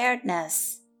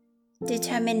 preparedness,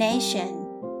 determination.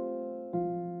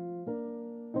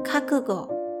 覚悟、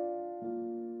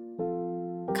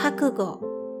覚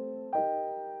悟。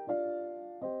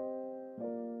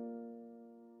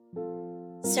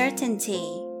certainty,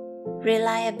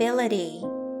 reliability,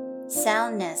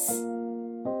 soundness.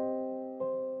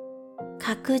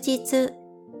 確実、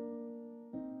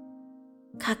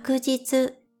確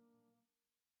実。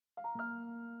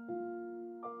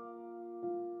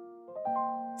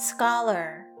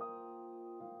scholar,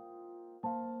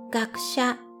 学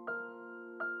者、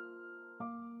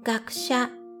学者。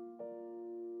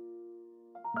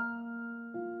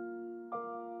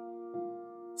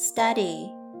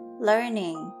study,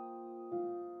 learning.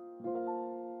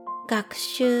 学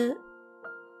習、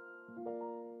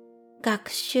学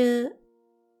習。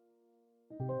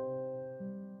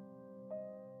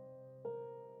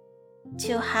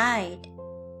to hide,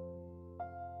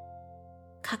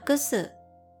 隠す、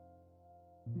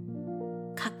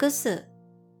隠す。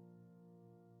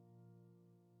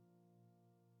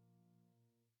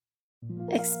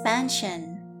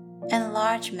expansion,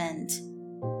 enlargement.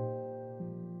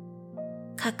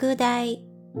 拡大、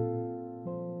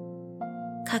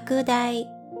拡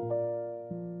大。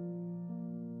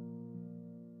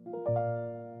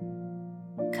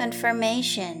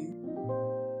confirmation,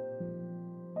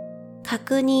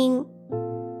 確認、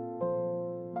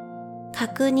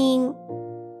確認。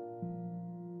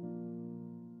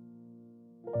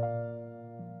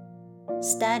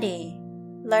study,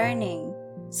 learning,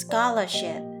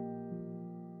 scholarship.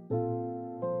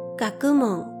 学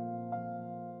問、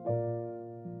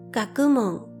学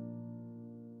問。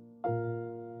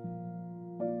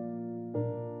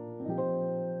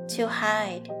to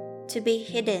hide, to be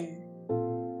hidden.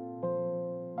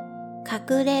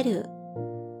 隠れる、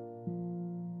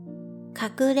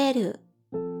隠れる。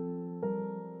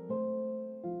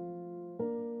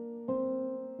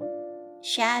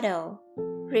shadow,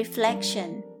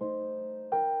 reflection.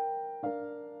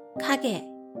 影、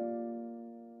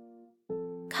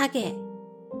影。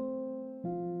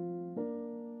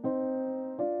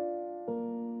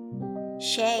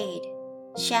shade,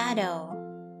 shadow.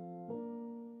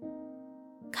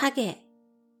 影、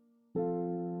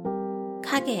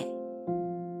影。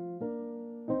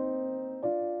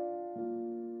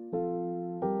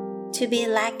to be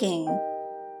lacking,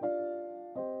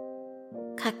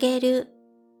 欠ける、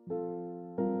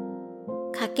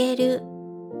欠ける。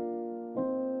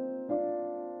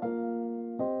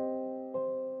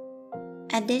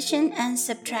addition and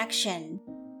subtraction.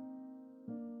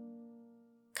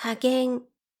 加減、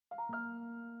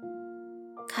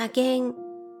加減。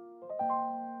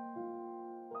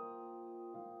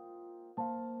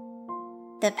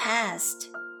the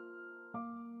past,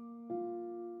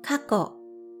 過去、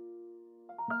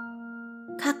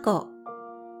過去。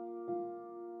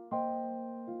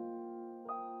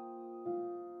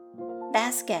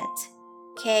basket,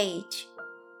 cage.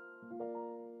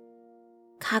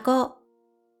 かご、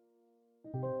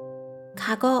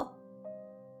かご。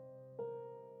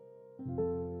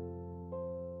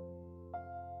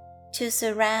to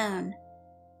surround,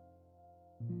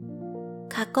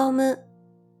 囲む、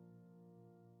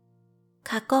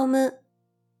囲む。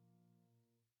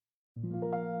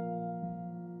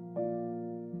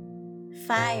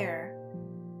fire,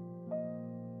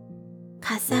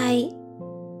 火災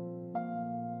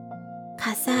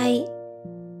火災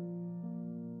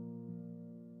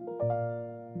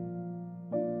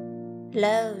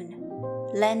loan,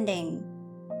 lending,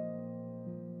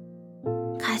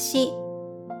 貸し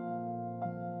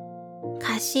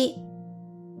貸し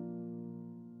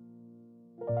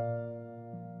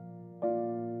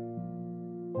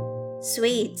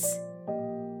sweets,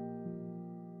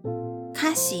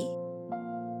 菓子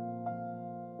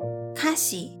菓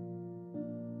子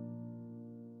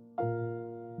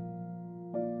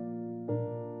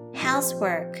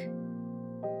housework,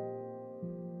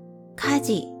 家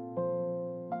事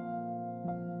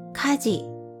家事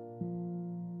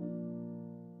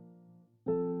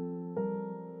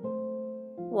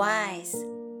wise,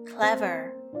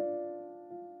 clever,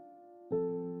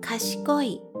 賢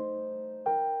い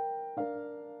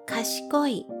賢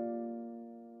い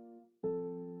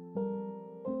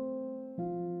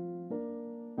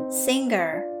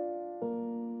singer,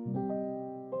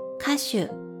 歌手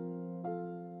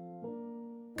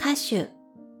歌手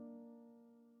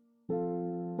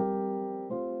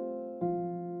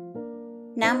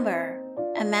number,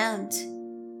 amount,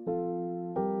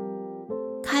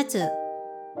 数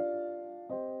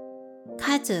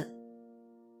数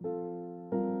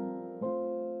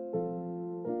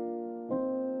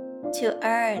to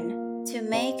earn, to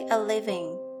make a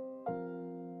living,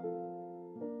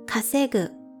 稼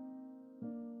ぐ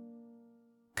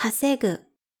稼ぐ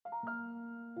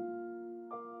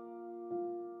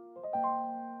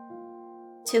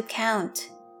to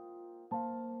count,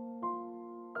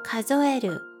 数え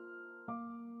る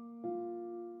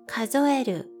数え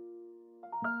る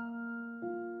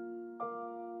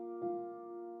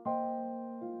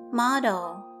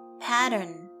model,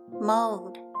 pattern,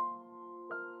 mold,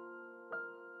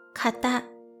 型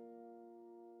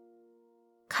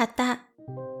型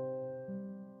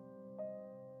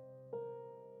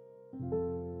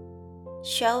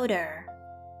shoulder,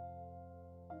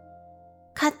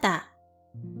 肩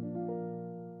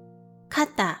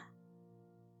肩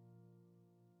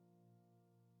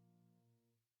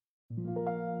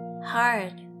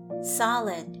hard,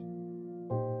 solid,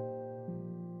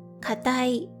 硬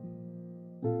い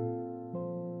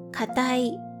硬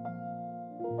い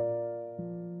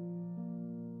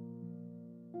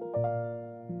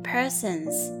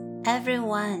persons,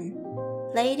 everyone,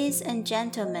 ladies and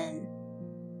gentlemen,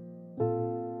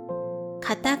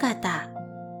 方々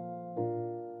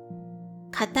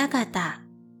方々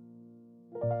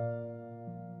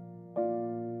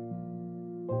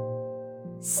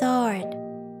sword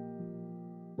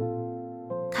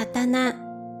刀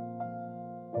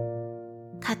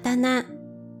刀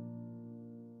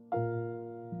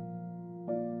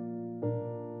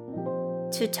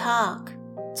to talk,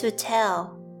 to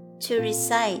tell, to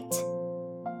recite,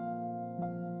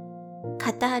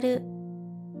 語る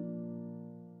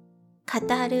語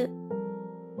る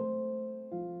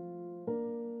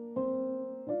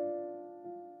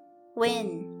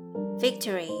win,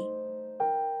 victory,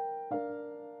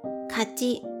 勝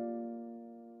ち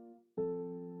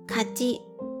勝ち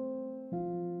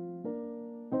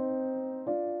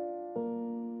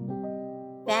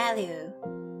value,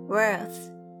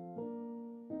 worth,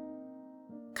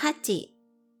 価値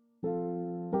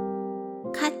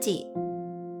価値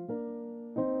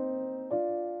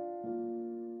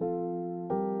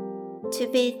to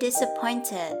be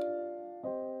disappointed,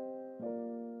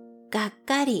 がっ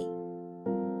かり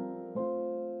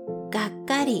がっ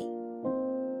かり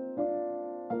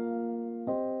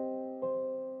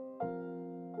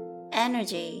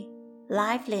energy,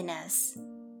 liveliness,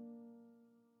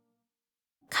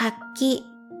 活気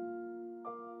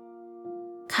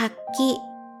活気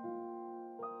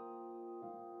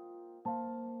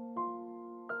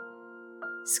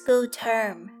school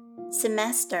term,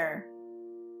 semester,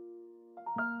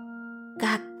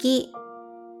 楽器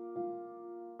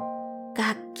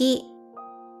楽器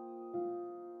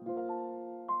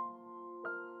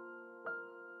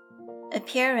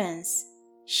appearance,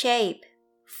 shape,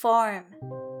 form,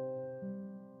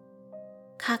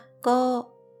 格好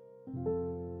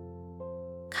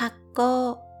格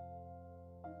好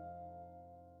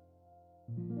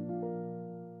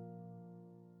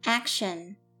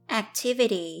action,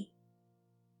 activity,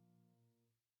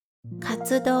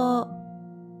 活動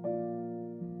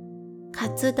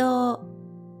活動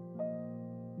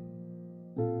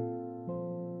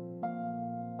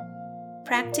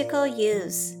practical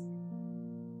use,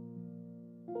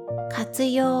 活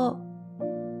用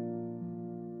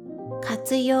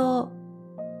活用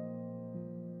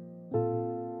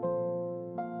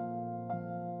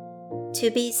to To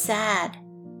be sad.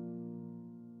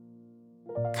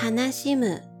 悲し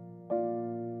む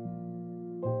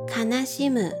悲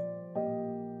しむ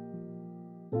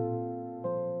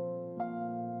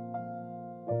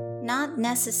Not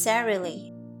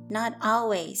necessarily, not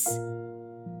always.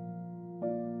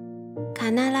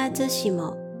 必ずし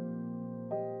も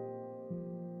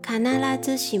必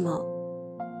ずしも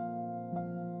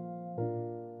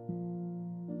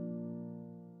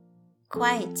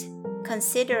Quite,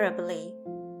 considerably.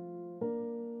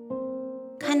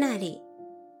 かなり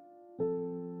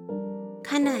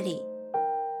かなり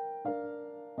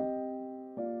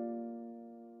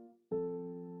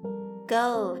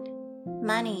Gold,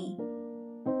 money.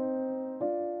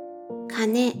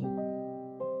 金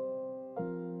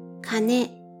金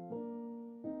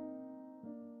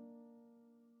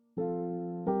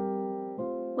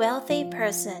Wealthy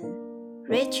person,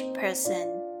 rich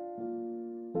person.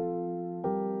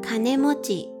 金持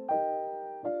ち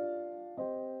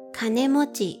金持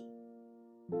ち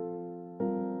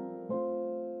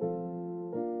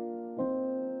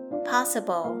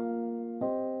Possible.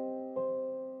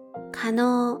 可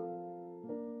能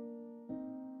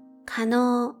可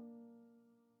能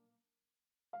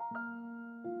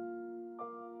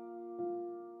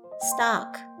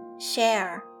Stock,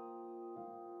 share.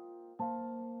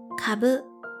 株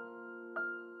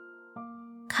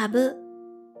株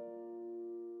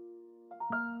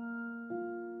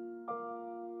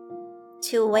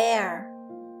To wear,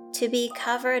 to be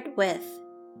covered with.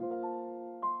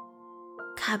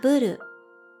 かぶる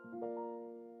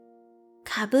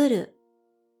かぶる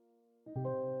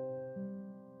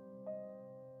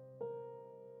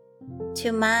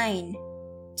To mind,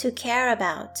 to care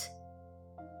about.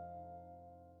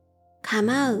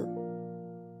 構う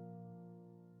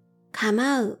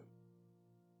構う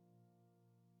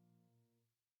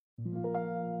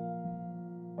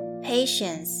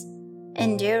Patience,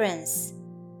 endurance.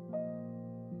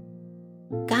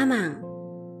 我慢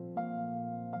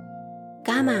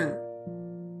我慢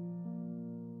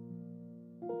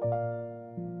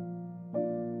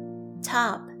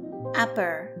Top,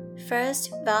 upper,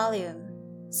 first volume,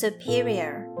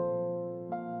 superior.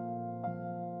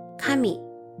 神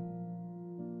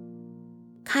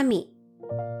神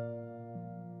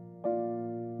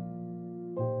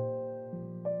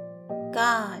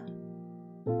God,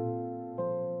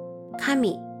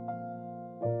 神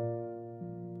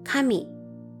神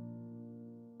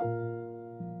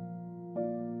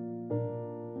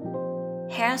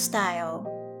hairstyle.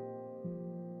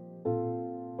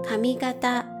 髪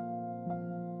型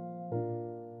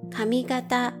髪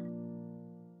型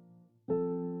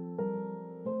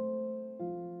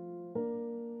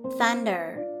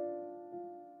Thunder,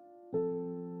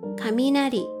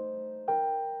 雷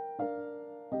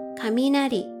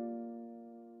雷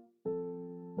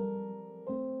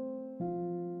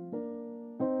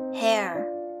hair.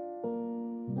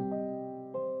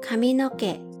 髪の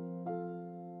毛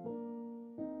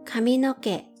髪の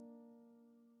毛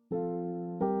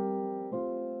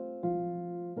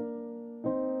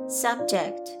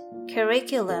Subject,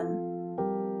 curriculum.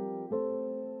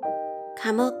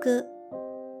 科目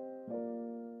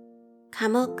科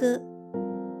目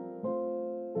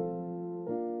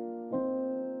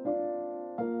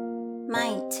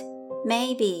Might,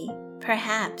 maybe,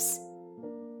 perhaps.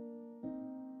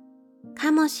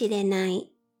 かもしれな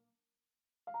い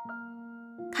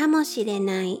かもしれ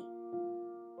ない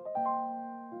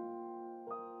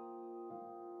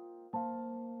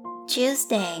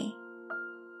Tuesday,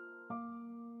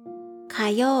 火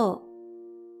曜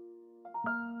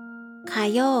火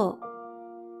曜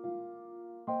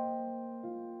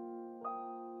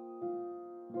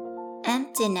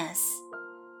emptiness.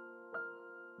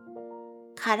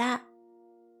 から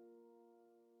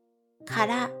か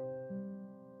ら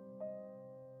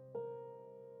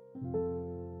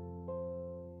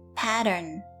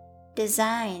Pattern,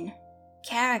 design,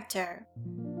 character.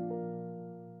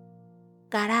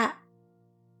 柄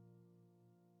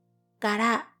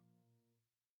柄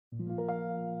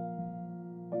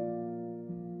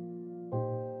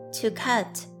To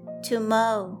cut, to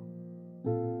mow.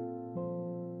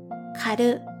 刈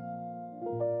る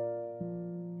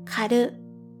刈る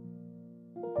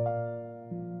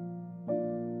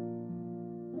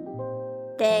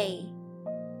Day,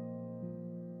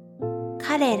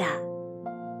 彼ら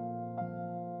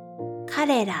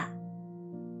彼ら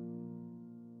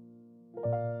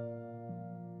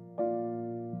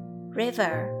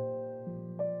river.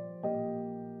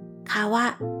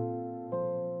 川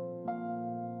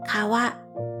川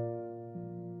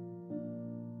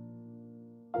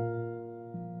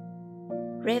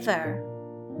River,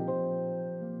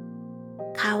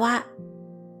 川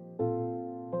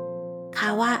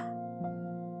川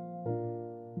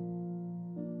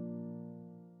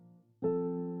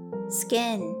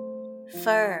skin,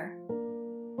 fur,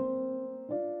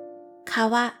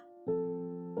 川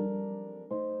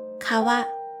川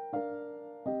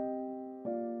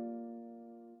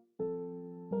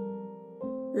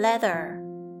leather,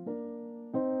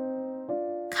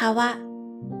 川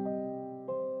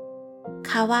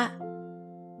川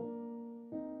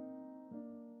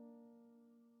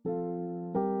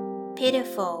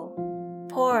pitiful,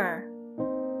 poor,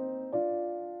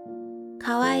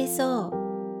 かわいそう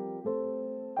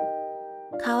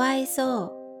かわいそ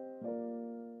う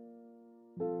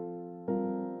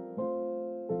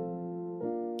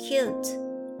cute,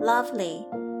 lovely,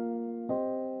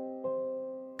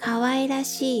 かわいら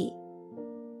しい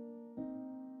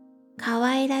か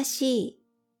わいらしい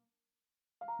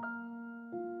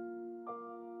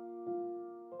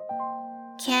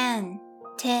can,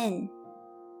 tin,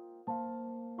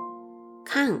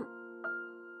 缶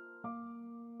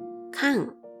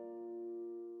缶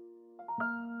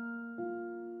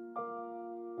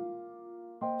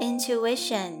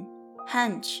intuition,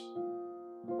 hunch,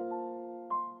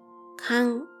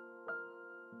 缶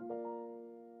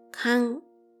缶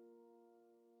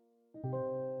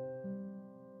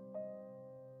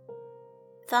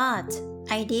thought,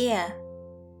 idea,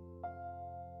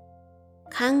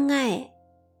 考え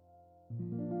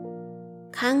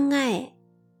考え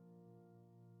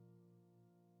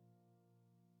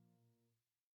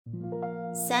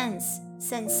sense,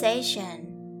 sensation,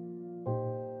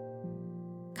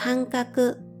 感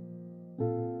覚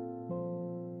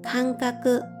感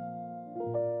覚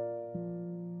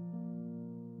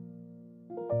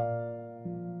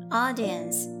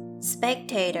audience,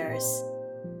 spectators,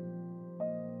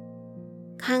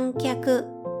 観客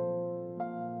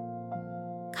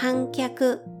観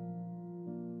客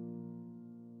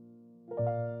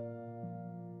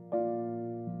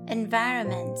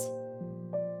environment,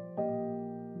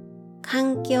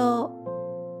 環境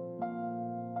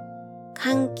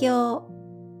環境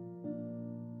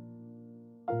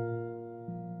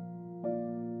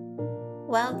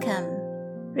welcome,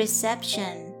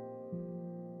 reception,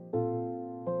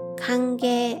 歓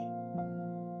迎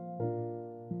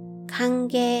歓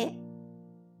迎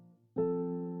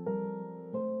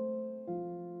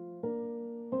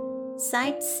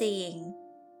sightseeing,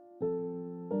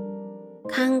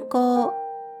 観光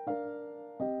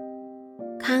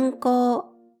観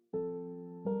光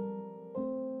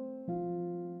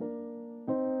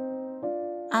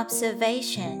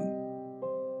observation,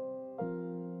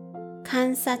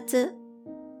 観察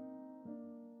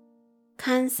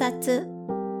観察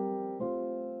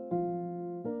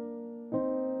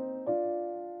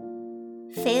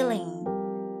feeling,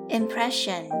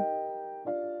 impression,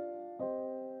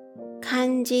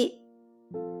 感じ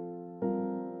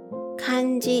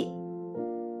感じ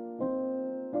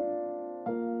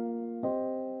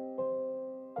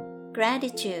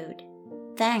gratitude,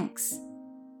 thanks,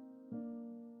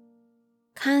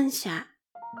 感謝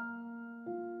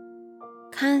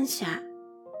感謝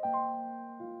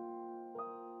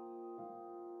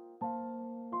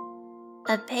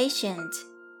a patient,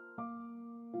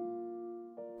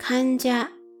 患者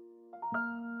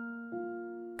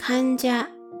患者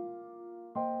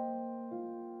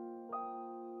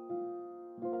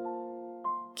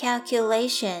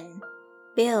calculation,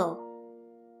 bill,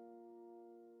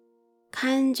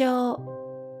 感情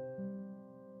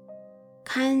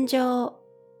感情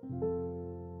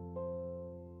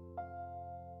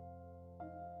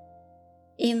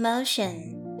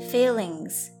emotion,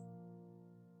 feelings,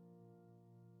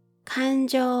 感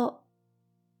情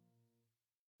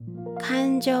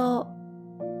感情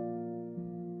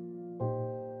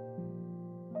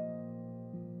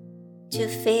to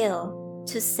feel,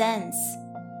 to sense,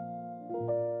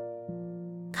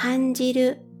 感じ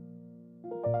る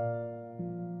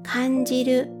感じ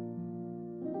る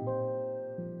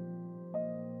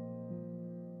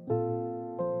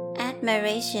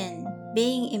admiration,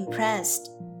 being impressed,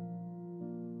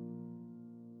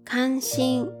 関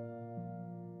心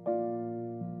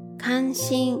関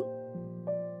心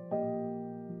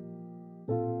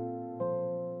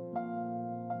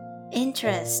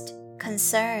interest,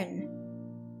 concern,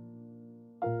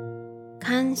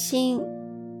 関心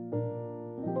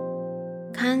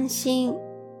関心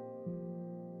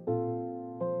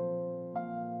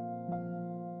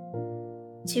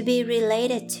to be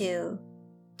related to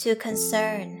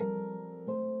concern,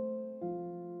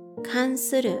 関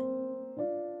する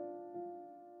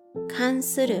関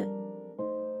する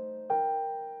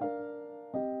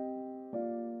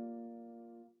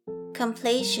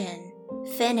completion,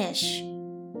 finish,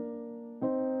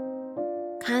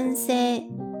 完成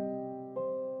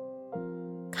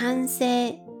完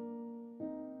成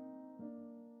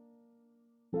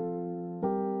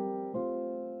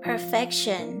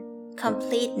perfection,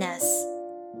 completeness,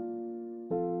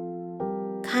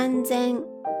 完全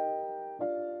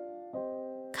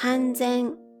完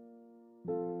全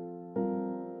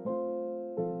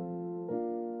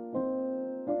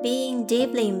being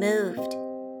deeply moved,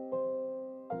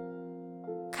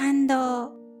 感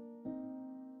動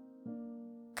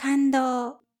感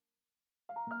動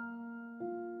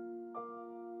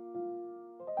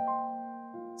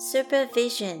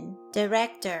supervision,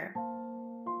 director,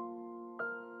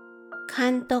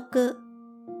 監督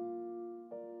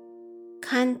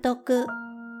監督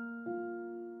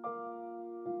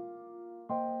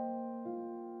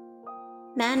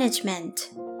management,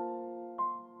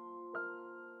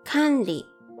 管理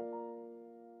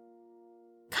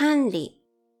管理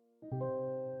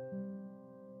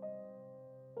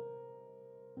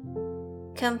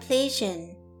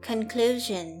completion,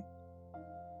 conclusion,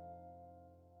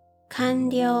 完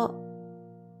了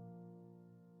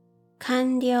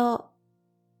完了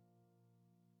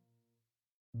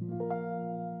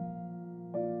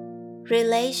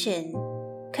relation,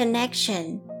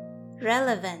 connection,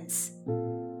 relevance,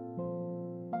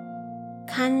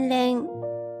 関連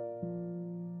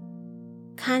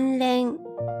関連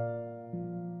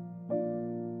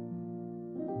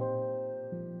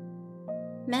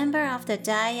member of the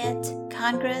Diet,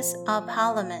 Congress or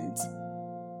Parliament,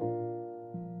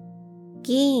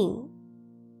 議員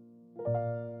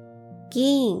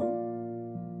議員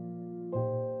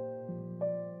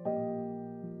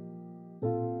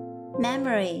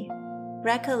memory,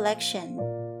 recollection,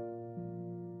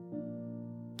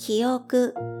 記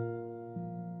憶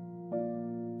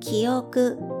記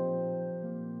憶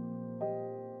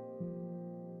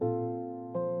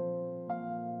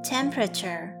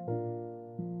temperature,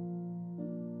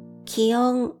 気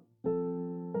温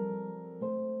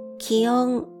気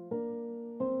温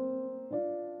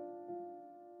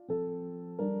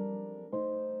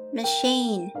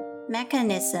machine,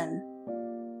 mechanism,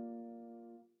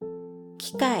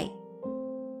 機械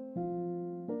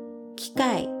機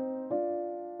械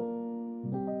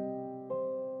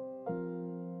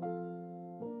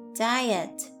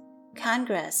Diet,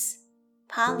 Congress,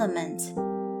 Parliament,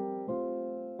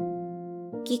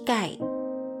 議会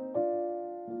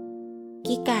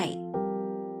議会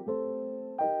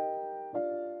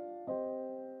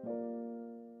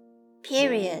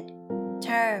period,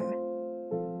 term,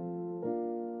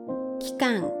 期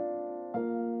間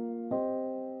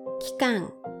期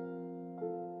間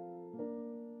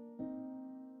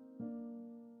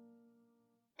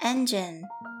engine,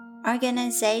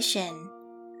 organization,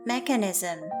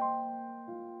 mechanism,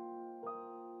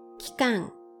 期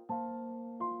間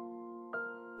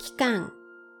期間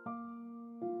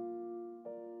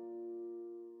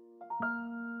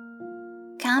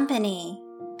company,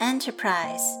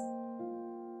 enterprise,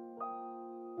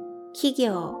 企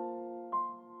業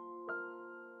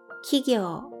企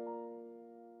業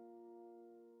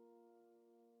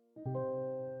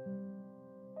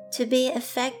to be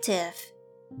effective,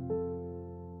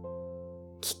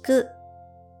 聞く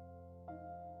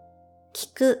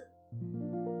聞く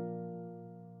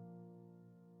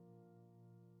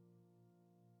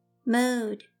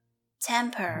mood,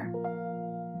 temper,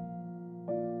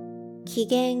 機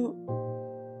嫌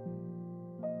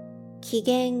機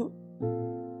嫌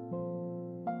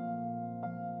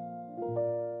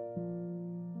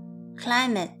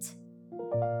climate,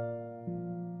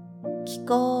 気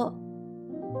候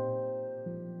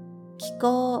気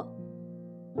候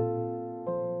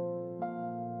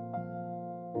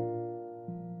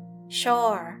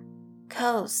shore,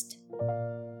 coast,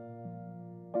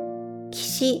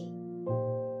 岸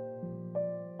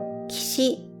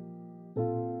岸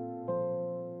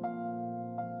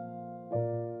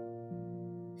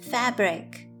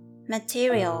fabric,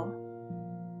 material,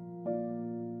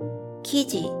 生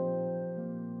地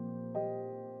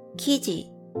生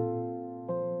地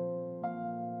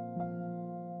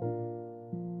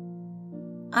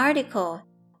article,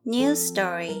 news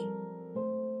story,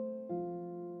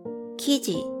 記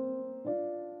事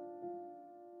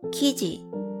記事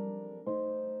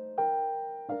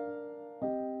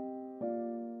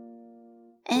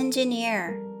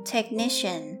engineer,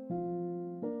 technician,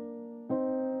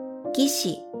 技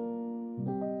師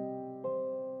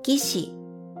技師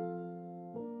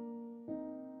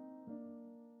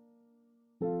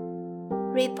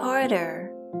reporter,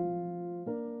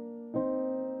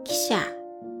 記者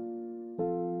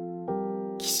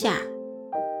記者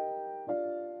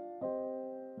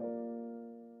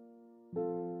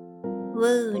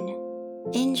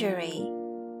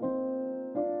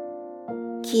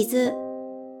傷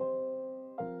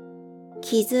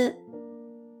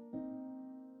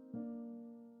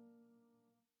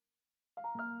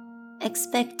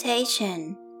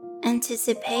expectation,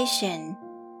 anticipation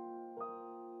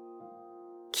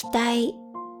期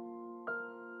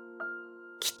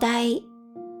待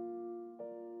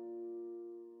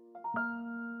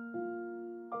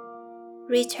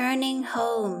returning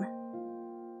home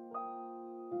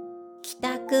帰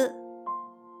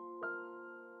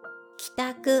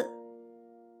宅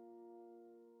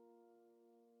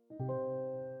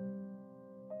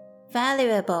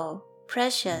valuable,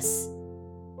 precious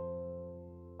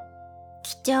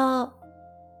貴重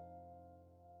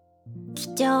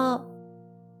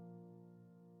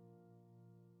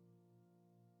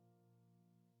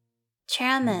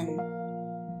chairman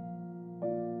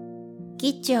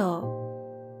議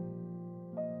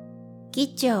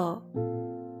長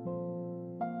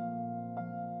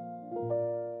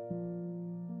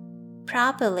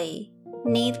properly,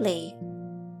 neatly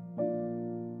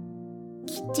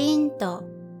きちんと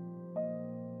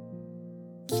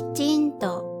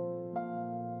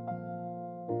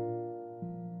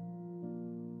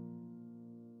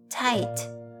tight,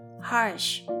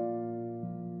 harsh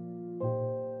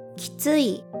きつ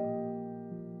い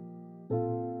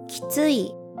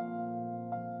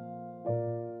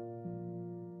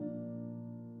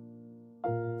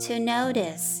to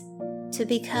notice, to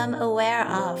become aware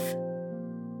of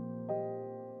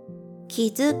気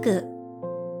づく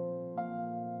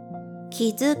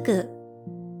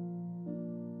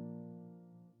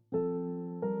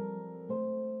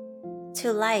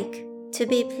to like, to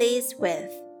be pleased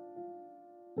with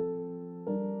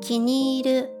気に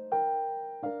入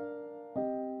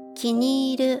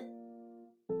る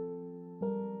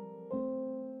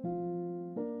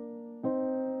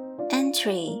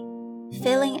entry,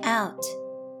 filling out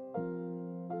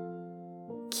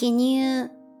記入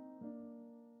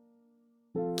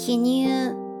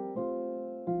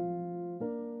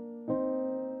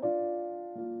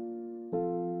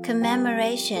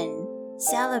commemoration,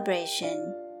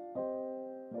 celebration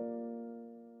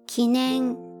記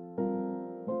念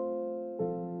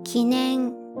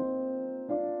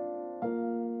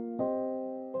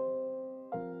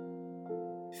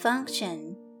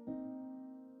function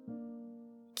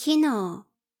機能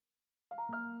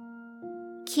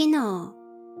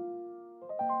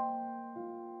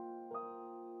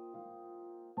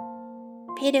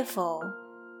pitiful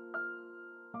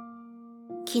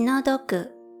気の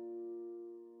毒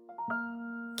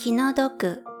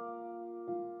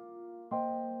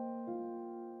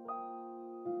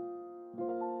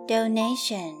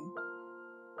donation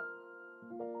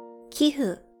寄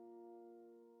付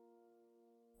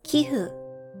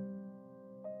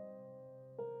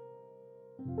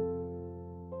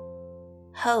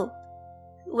hope,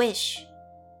 wish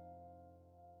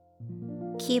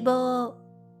希望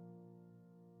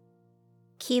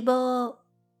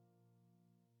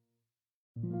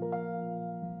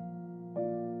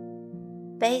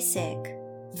basic,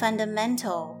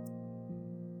 fundamental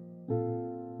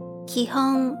基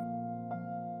本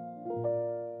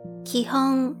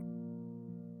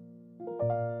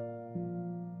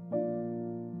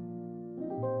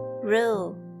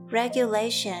rule,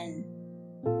 regulation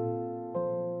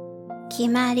決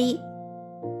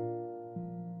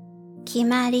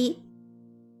まり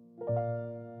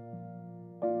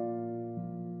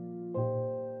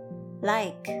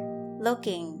like,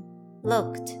 looking,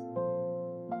 looked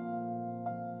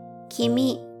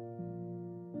君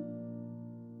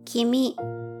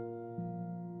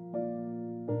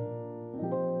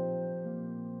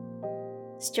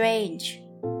strange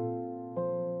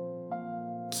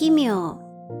奇妙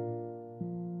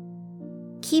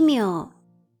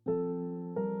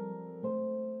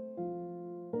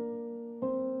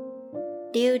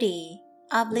duty,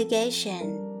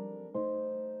 obligation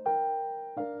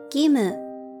義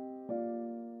務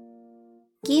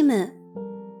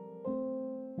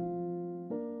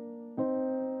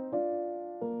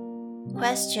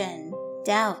question,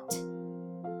 doubt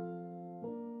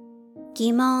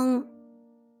疑問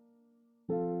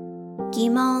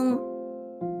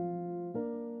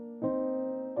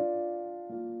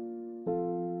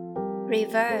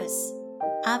reverse,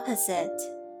 opposite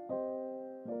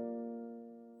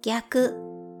逆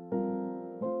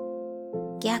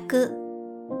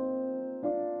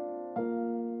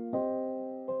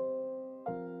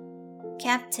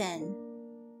captain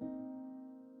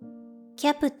キ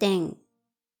ャプテン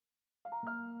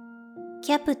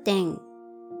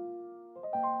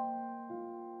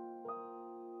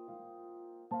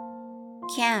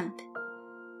camp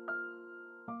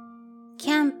キ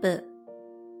ャンプ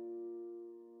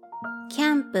キ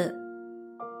ャンプ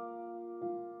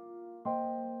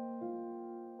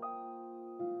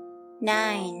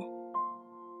 9,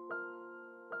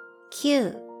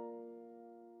 9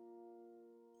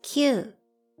 9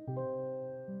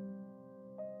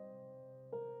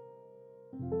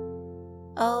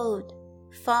 old,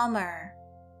 former,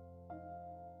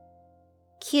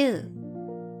 9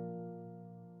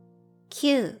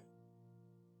 9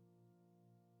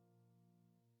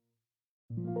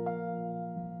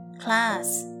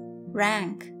 class,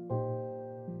 rank,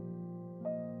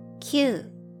 9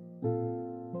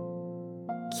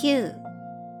 9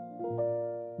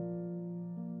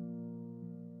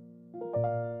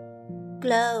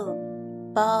 globe,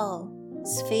 ball,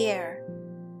 sphere,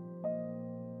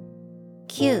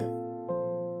 9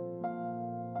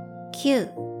 9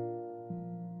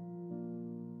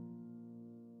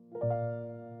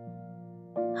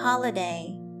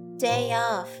 holiday, day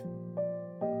off,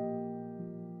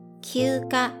 休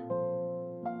暇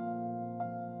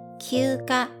休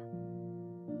暇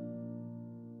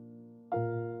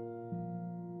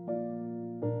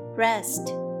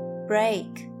rest,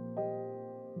 break,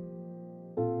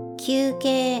 休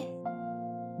憩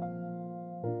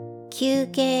休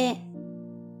憩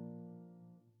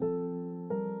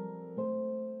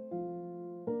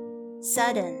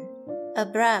sudden,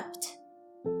 abrupt,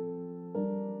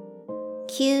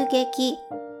 急激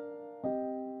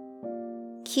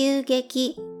急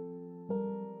激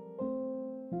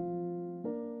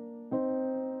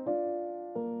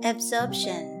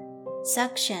absorption,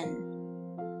 suction,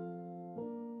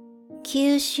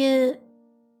 吸収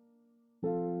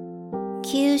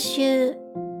吸収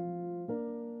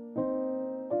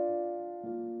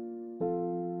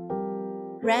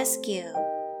rescue,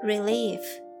 relief,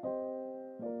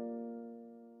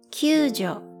 救助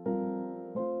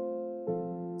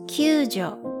救助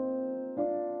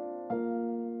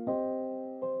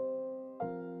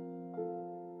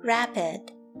rapid,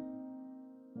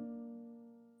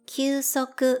 急速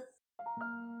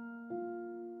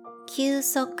急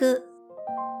速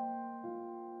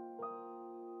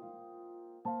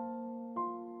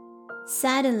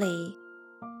suddenly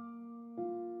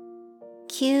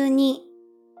急に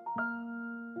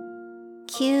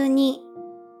急に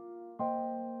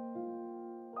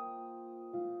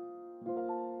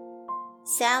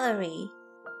salary,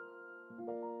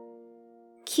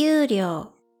 給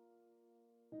料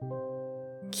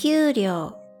給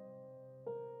料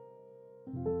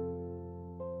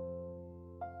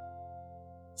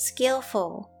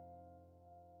skillful,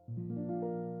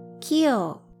 器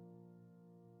用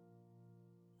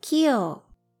器用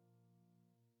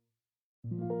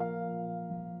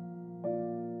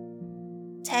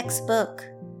textbook,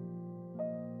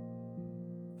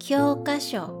 教科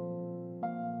書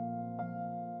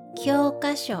教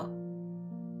科書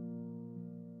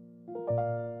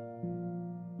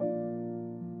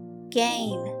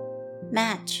game,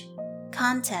 match,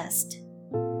 contest,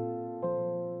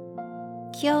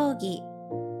 競技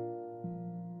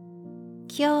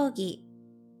競技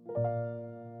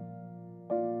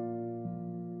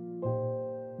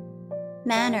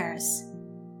manners,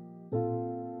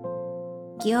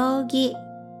 行儀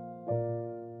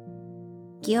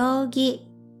行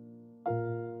儀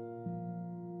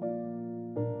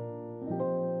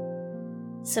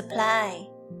supply,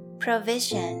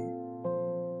 provision,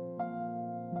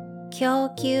 供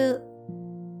給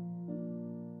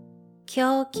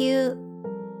供給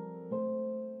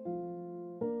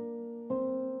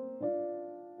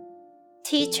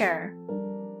teacher,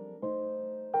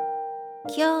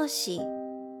 教師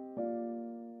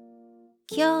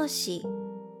教師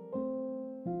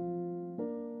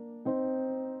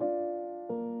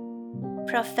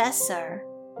professor,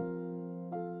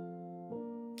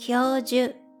 教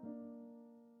授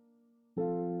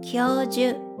教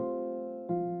授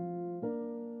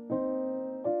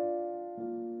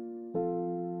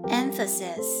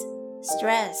emphasis,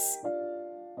 stress,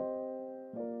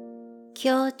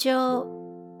 強調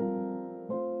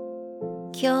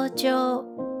強調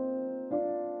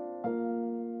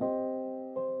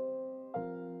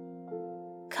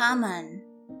common,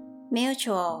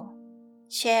 mutual,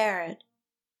 shared,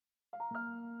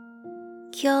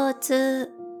 共通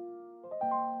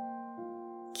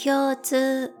共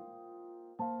通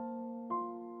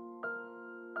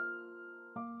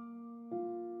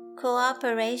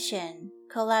cooperation,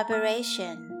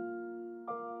 collaboration,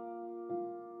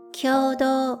 共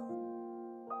同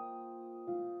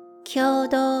共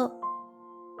同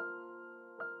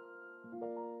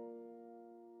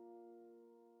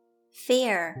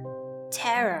fear,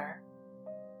 terror,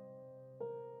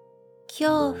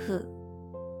 恐怖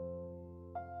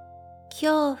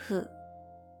恐怖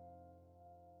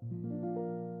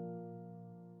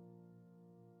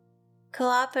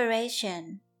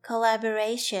cooperation,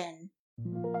 collaboration,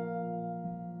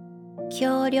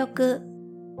 協力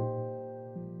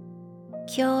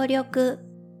協力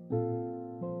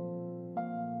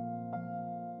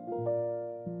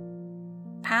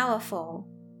powerful,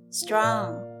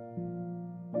 strong,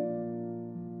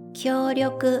 協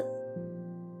力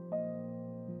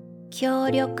協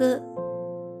力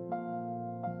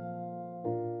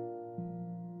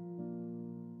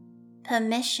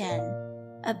permission,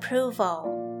 approval,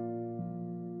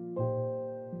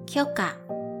 許可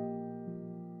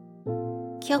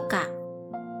許可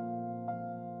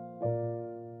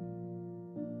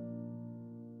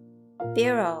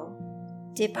bureau,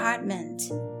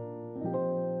 department,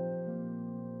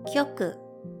 局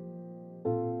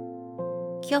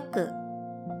局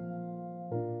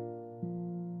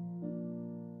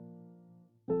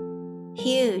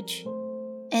huge,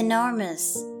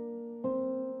 enormous,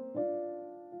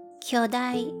 巨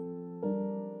大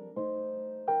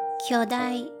巨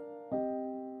大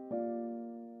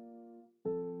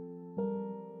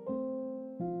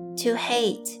to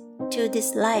hate, to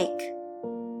dislike,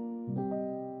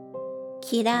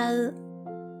 嫌う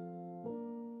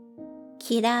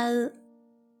嫌う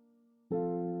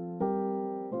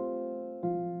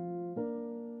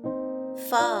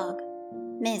fog,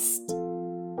 mist,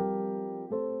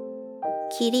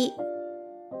 霧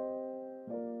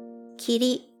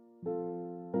霧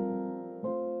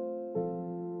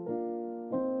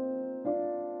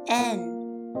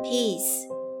end, piece,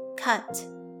 cut,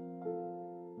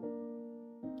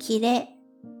 切れ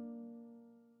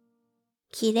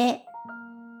切れ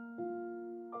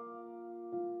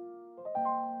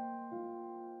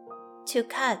to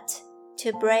cut,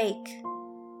 to break,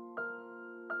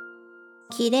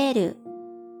 切れる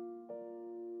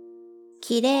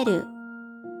切れる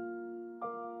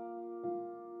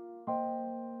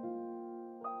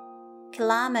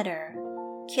kilometer,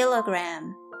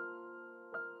 kilogram,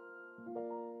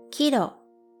 キロ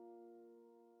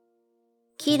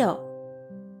キロ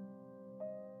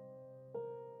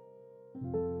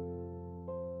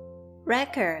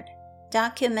record,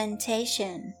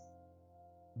 documentation,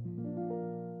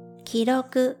 記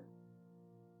録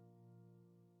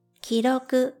記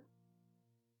録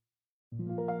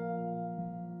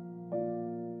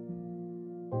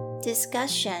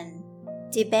discussion,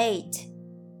 debate,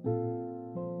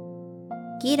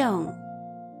 議論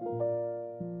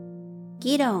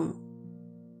議論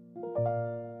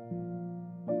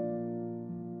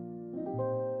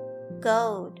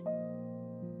gold,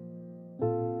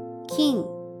 金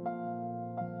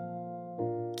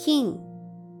金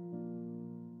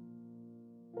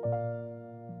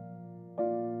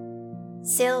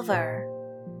silver,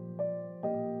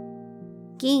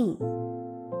 銀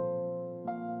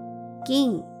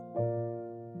銀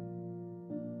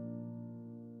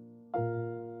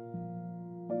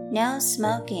no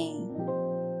smoking,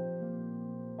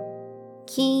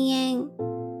 禁煙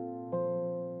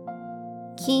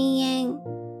禁煙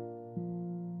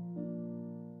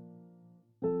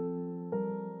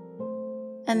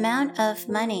amount of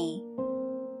money,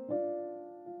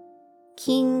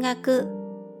 金額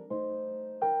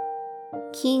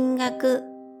金額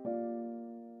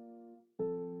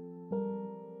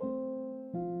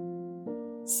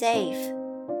safe,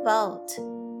 vault,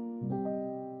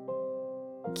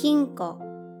 金庫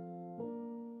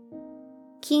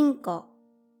金庫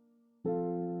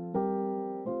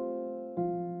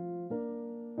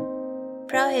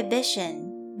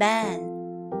prohibition, ban,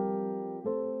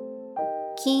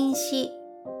 禁止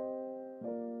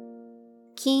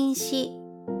禁止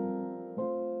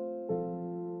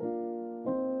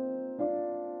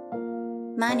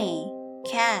money,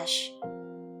 cash,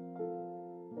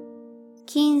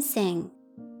 金銭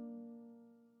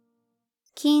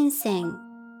金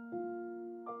銭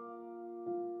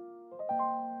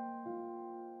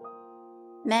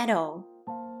metal,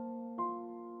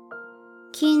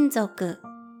 金属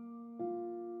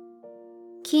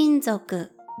金属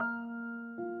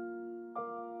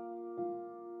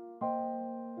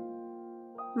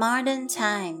modern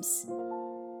times,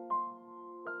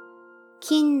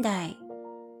 近代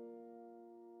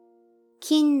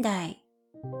近代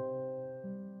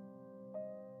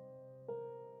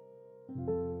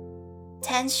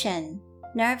tension,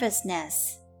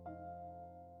 nervousness,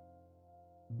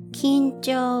 緊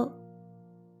張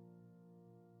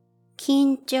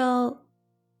緊張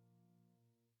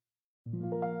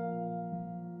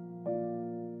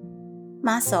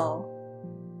muscle,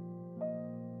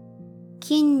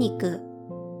 筋肉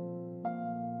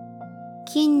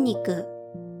筋肉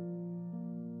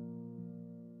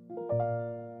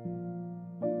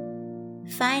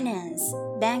finance,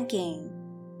 banking,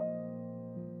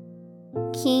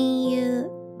 金融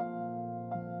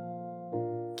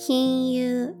金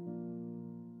融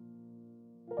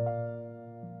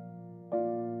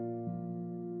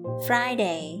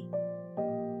Friday,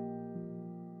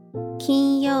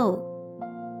 金曜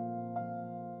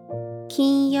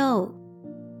金曜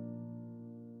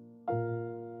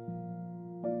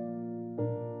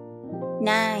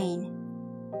 9,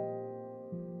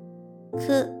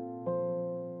 く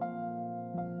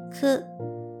く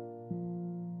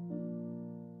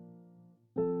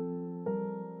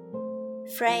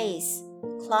phrase,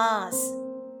 clause,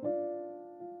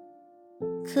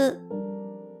 く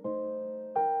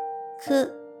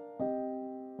く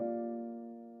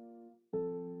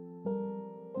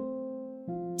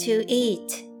to eat,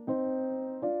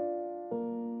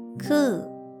 食う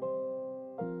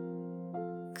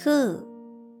食う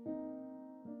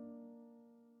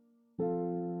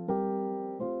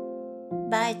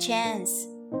by chance,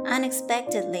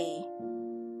 unexpectedly,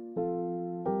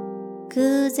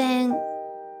 偶然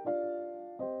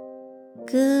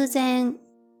偶然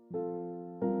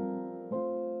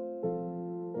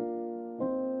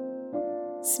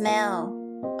smell,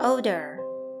 odor,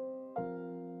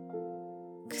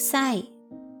 臭い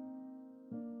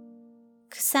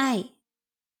臭い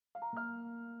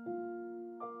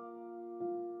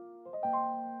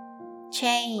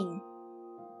chain,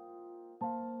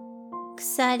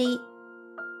 鎖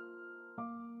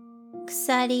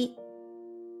鎖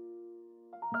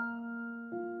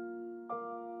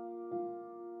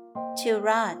to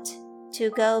rot, to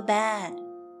go bad,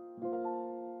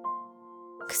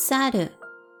 腐る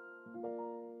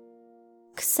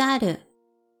腐る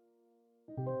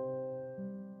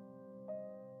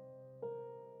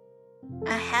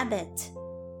a habit,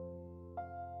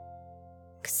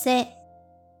 癖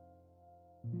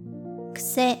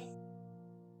癖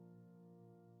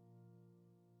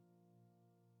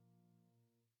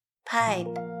pipe,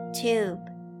 tube,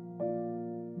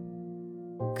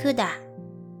 管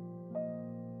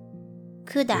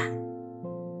管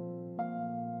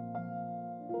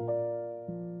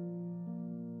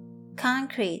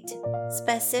concrete,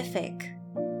 specific,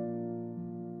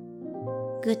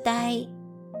 具体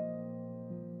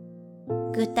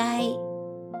具体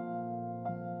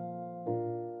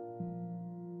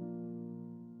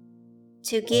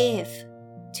to give,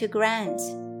 to grant,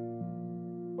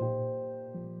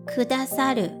 くだ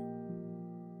さる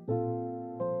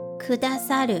くだ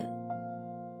さる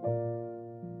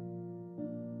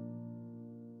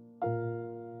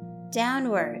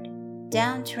downward,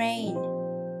 down train,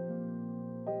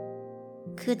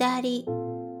 下り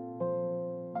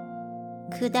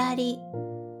下り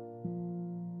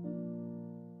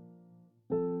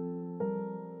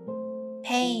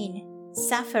pain,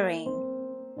 suffering,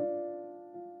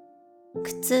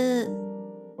 苦痛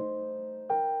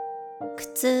苦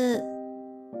痛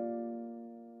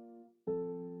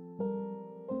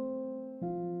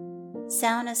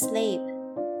sound asleep,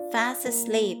 fast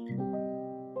asleep,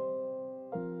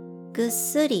 ぐっ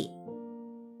すり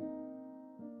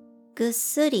ぐっ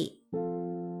すり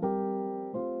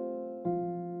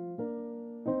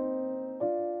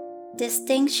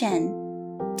distinction,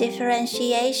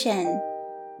 differentiation,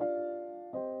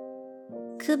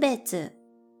 区別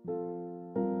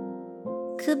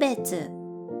区別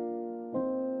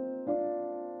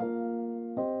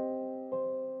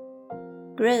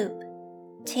group,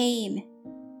 team,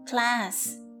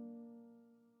 class,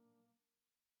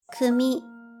 組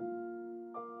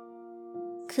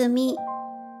組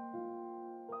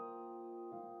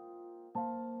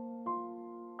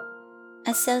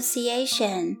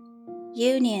association,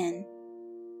 union,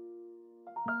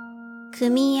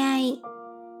 組合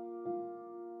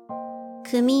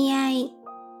組合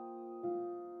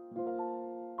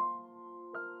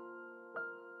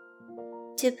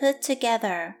to put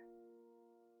together,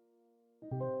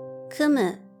 組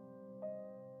む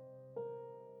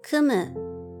組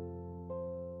む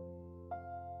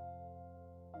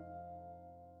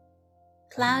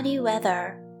cloudy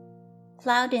weather,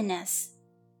 cloudiness,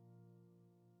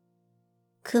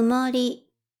 曇り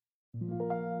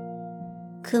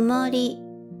曇り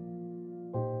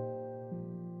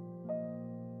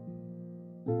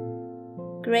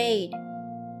grade,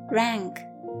 rank,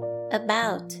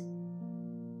 about,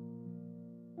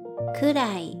 く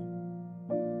らい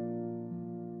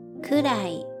くら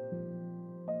い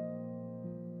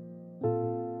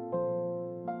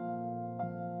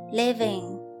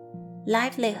living,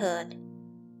 livelihood,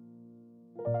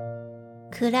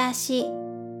 暮らし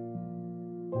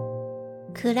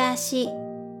暮らし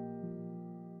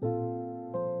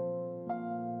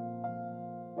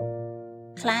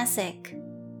classic,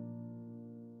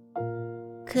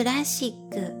 クラシッ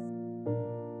ク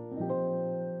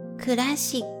クラ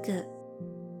シック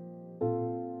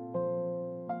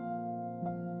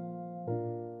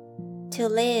to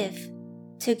live,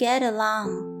 to get along,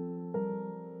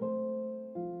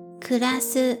 暮ら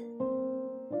す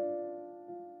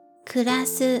暮ら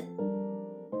す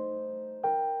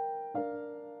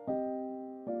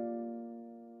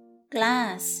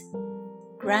glass,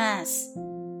 grass,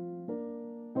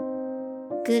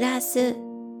 グラス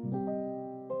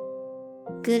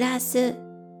グラス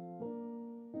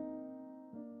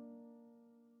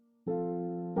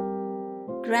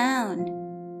ground,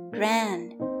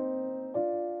 grand,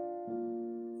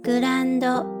 グラン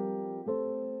ド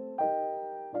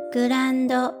グラン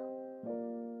ド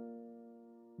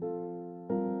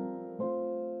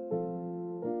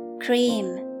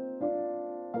cream,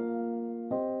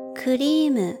 クリ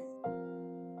ーム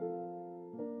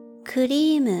ク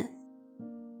リーム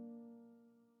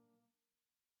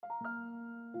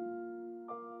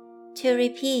to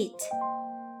repeat,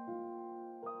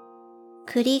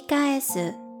 繰り返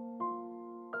す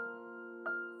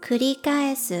繰り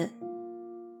返す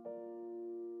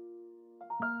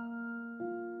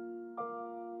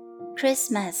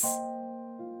Christmas,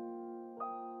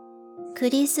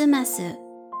 クリスマス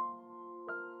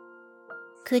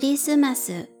クリスマ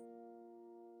ス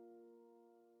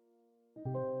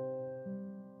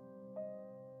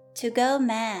to go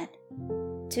mad,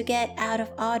 to get out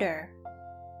of order,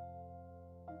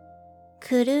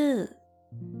 クルー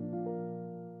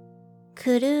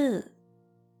クルー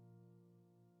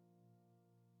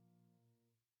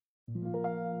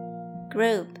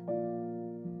group,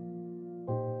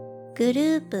 グル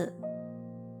ープ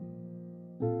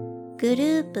グル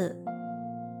ープ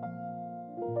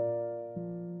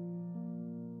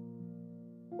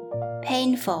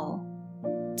painful,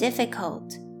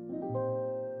 difficult,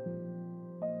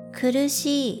 苦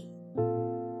しい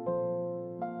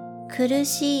苦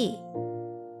しい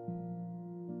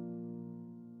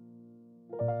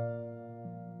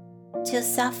to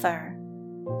suffer,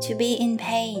 to be in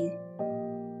pain,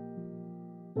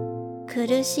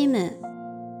 苦しむ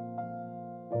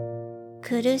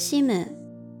苦しむ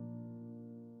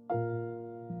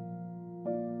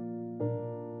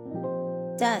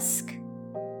dusk,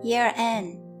 year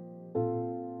end,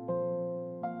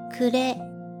 くれ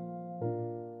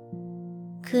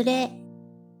くれ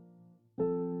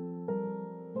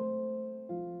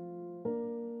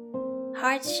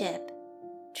hardship,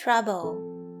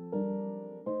 trouble,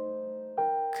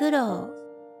 苦労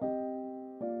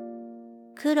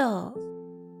苦労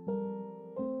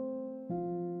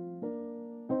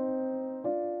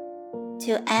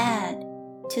to add,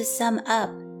 to sum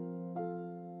up,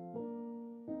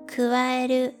 加え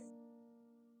る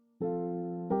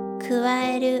加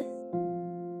える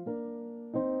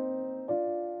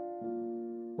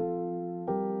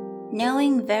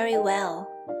knowing very well,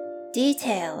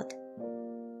 detailed,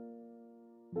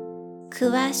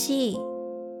 詳しい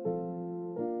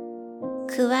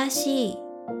詳しい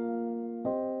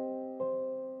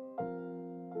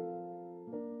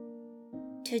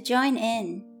to join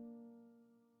in,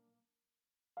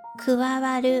 加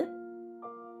わる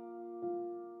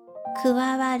加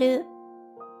わる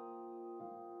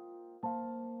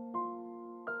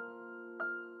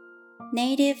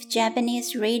native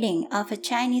Japanese reading of a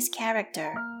Chinese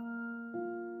character,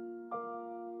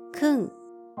 くん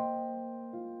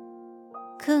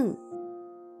くん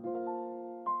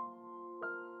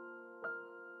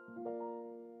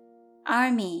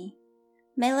army,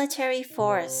 military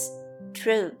force,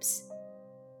 troops,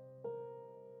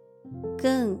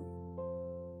 軍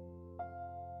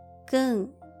軍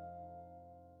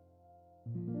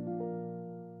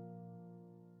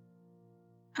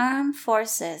armed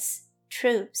forces,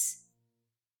 troops,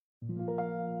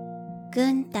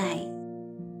 軍隊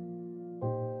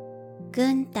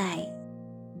軍隊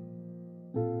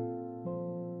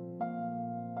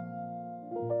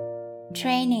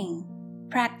training,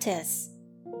 practice,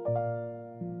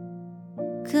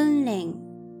 訓練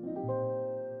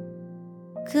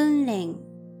訓練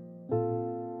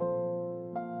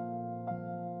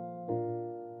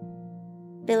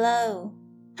below,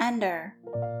 under,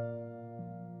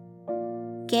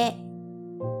 下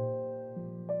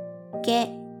下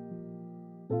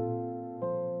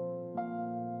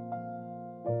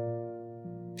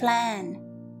plan,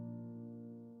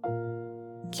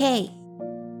 経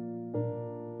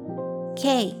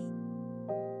経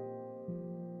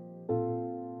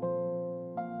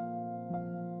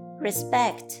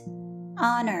respect,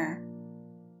 honor,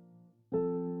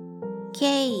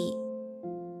 敬意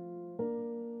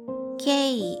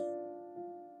敬意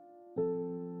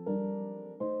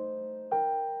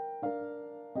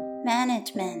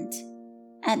management,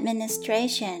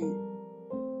 administration,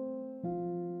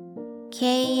 経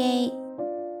営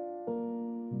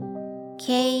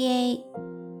経営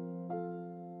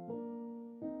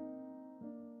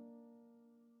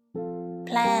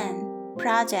plan,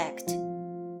 project,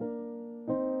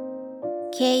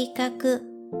 計画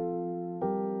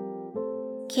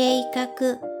計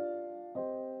画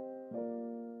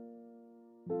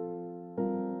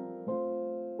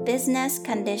business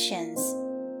conditions,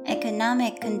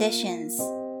 economic conditions,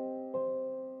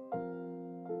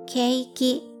 景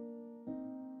気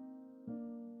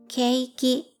景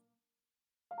気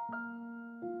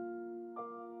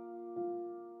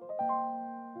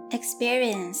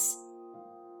experience,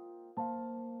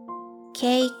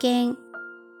 経験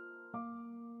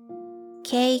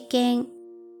経験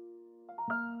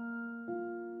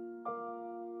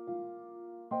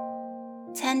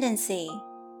tendency,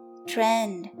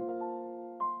 trend,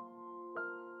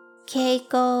 傾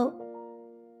向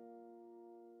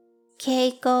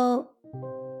傾向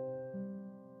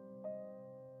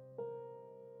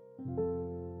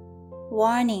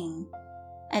warning,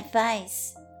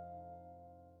 advice,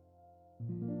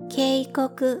 警告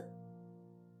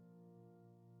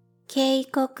警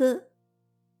告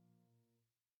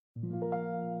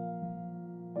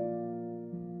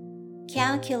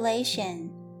calculation,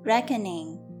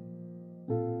 reckoning,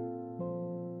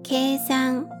 計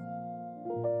算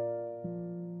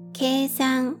計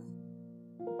算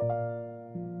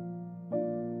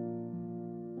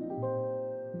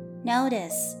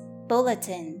notice,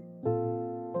 bulletin,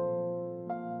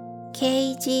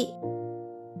 掲示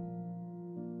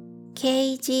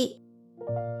掲示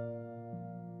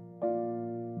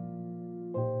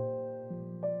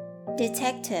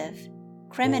detective,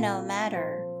 criminal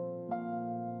matter,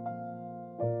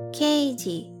 刑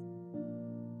事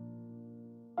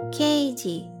刑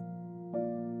事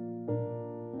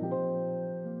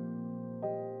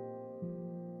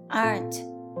art,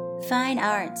 fine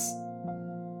arts,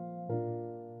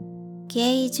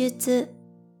 芸術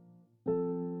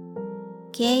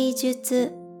芸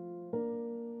術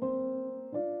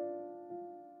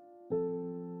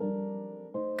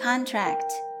contract,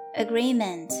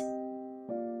 agreement,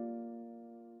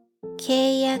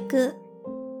 契約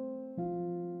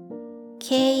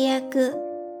契約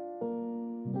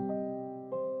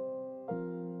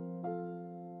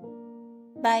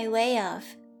by way of,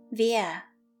 via,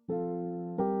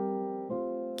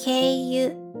 経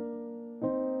由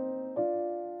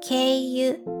経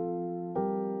由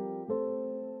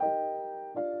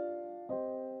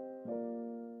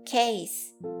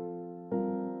case,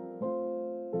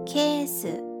 ケース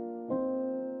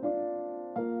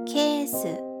ケース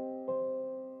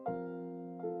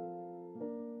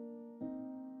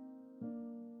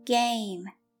game,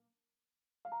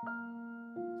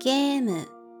 ゲーム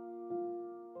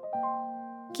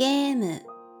ゲーム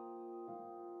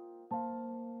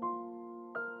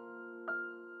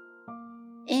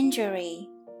injury,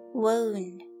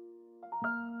 wound,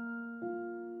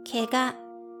 怪我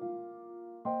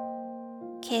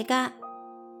怪我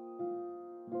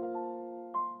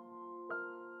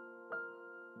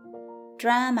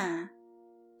drama,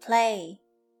 play,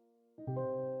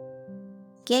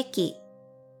 劇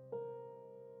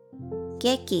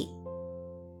劇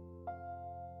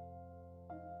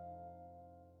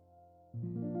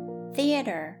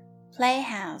theater,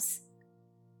 playhouse,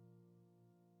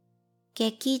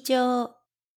 劇場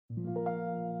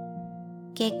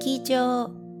劇場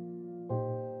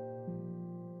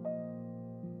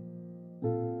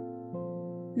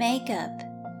makeup,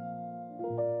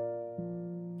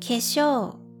 化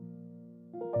粧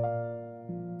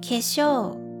化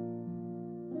粧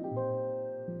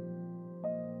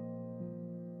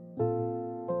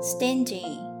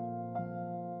stingy,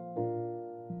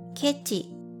 ケチ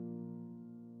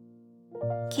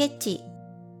ケチ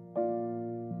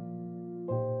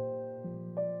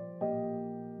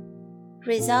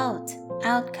result,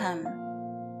 outcome,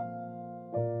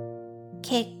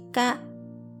 結果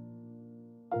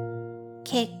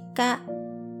結果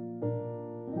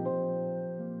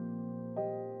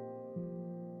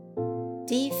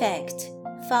defect,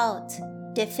 fault,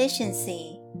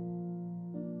 deficiency,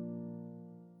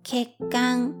 血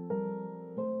管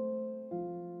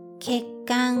血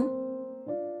管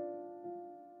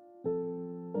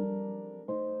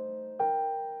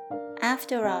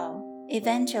after all,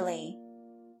 eventually,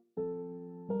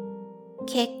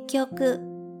 結局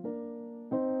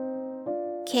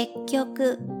結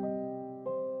局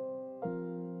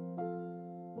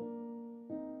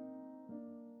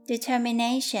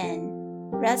determination,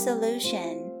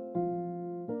 resolution,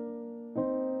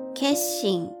 決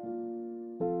心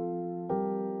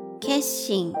決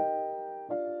心、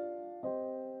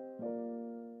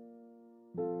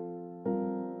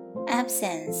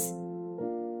absence,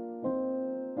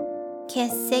 欠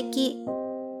席、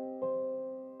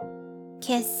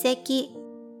欠席、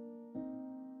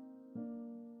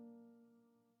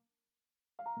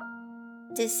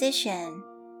decision,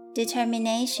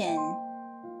 determination,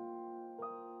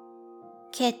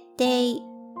 決定、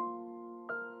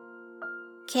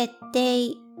決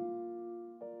定、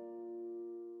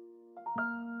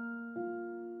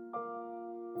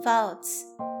faults,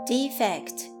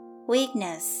 defect,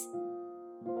 weakness,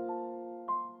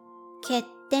 欠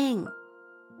点、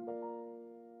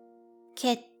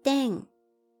欠点、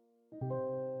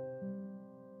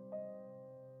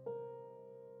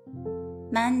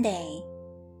Monday,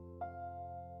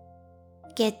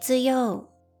 月曜、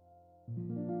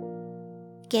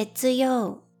月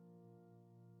曜、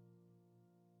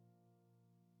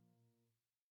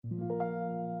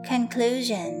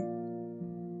conclusion,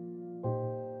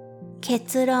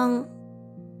 結論、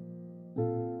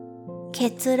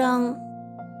結論、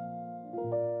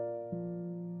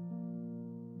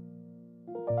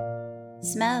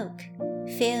smoke,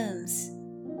 fumes,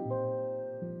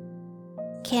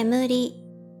 煙、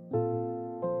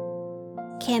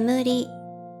煙、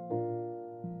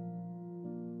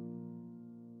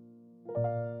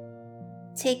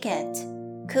ticket,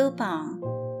 coupon,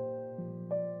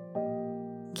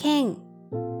 券、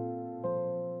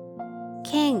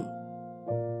券、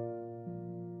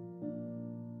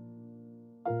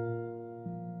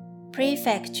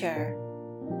prefecture,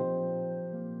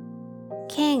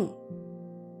 県、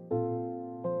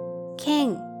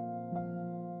県、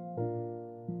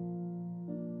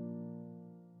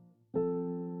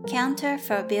counter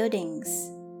for buildings,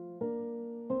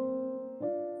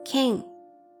 県、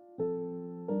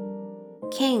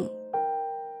県、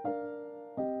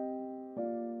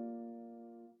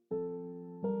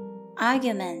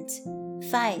argument,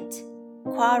 fight,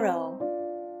 quarrel,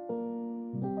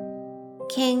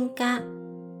 喧嘩、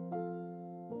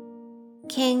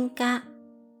喧嘩、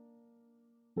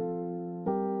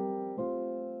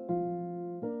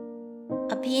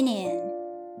opinion,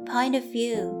 point of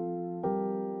view,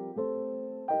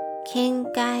 見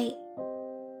解、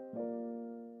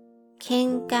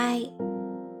見解、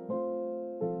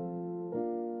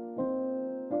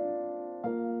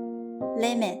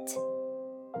limit,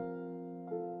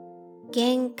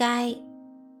 限界、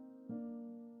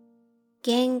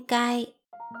限界、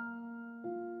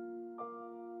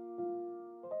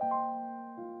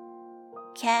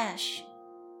cash,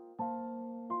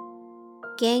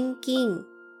 現金、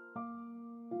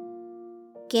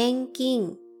現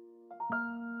金、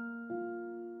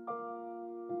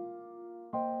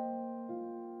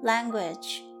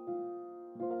language,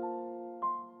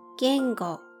 言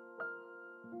語、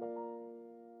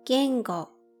言語、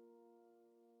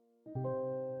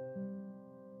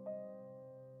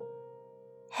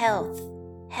health,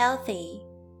 healthy,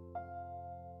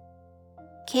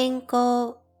 健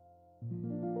康、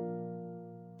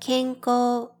健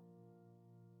康、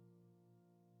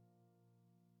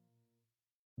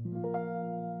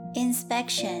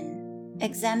inspection,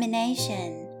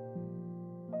 examination,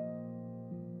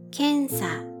 検査、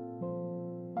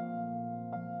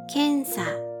検査、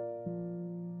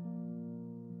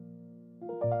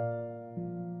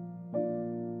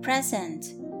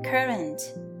present, current,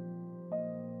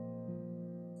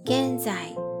 現在、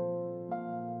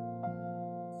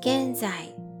現在、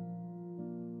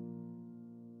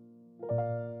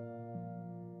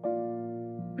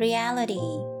reality,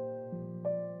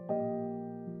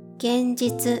 現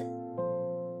実、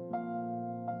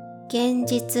現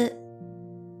実、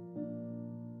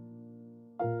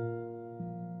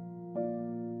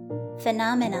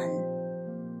phenomenon,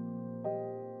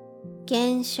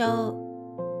 現象、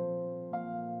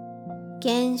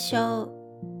現象、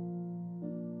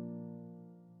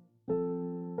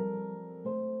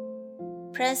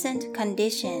present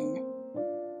condition,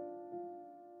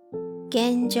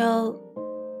 現状、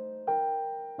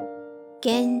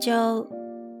現状、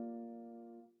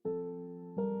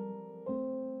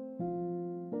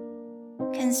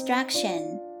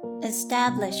construction,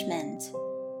 establishment,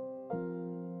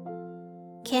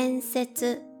 建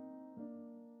設、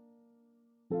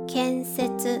建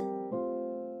設、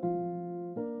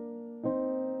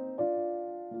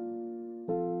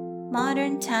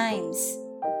modern times,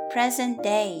 present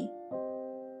day,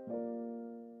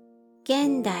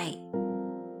 現代、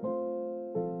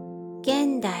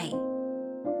現代、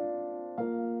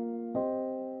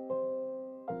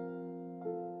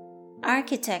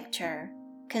architecture,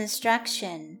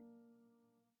 construction,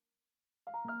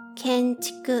 建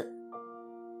築、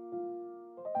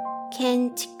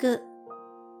建築、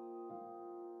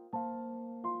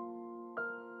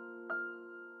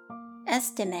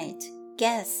estimate,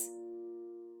 guess,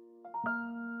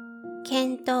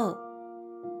 検討、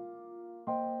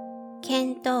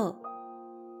検討、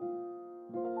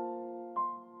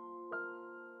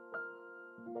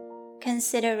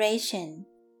consideration,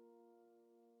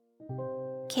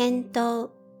 検討、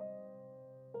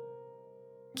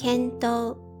検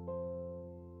討、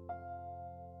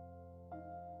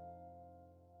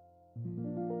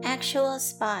actual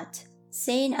spot,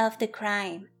 scene of the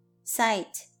crime,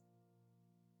 site,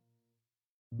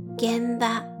 現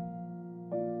場、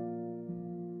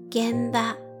現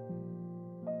場、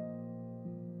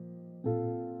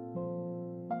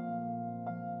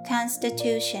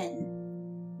constitution,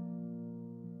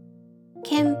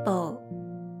 憲法、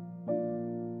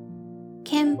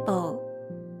憲法、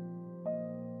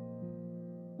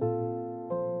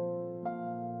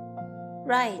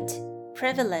right,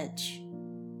 privilege,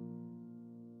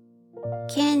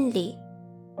 権利、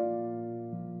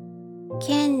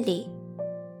権利、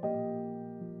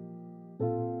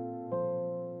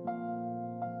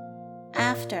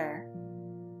after,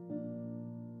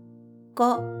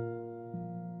 後、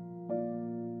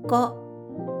後、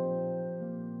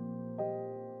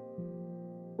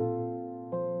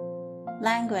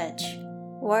language,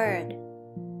 word,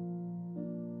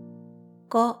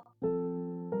 後、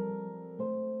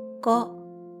後、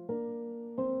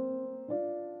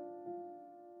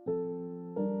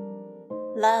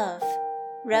love,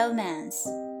 romance,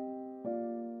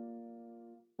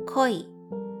 恋、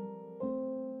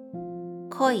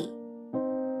恋、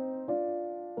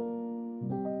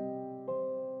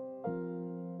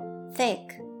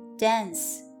thick,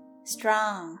 dense,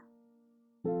 strong,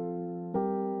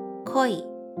 恋、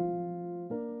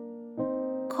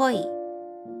恋、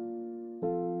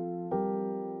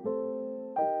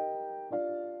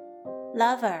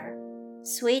lover,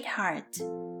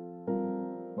 sweetheart,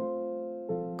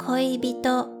 恋人、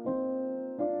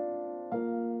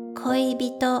恋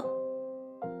人、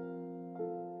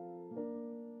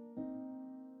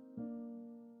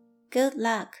good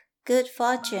luck, good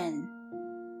fortune,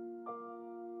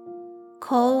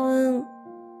 幸運、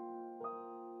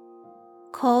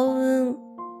幸運、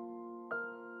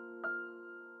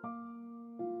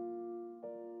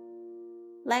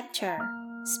lecture,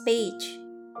 speech,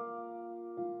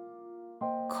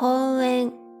 公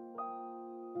園、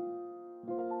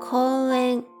公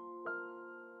園、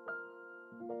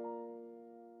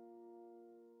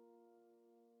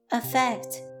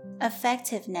affect,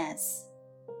 effectiveness,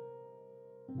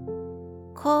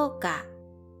 効果、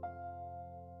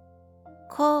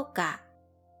効果、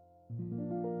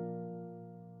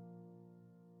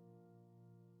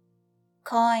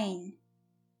coin,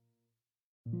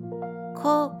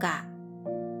 効果、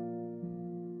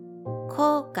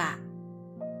効果、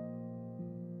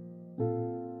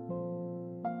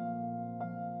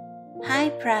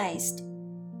high-priced,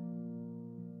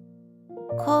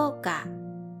 効果、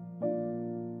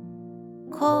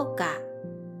効果、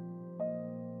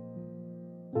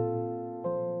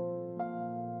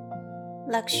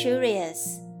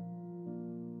luxurious,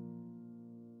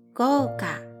 豪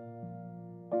華、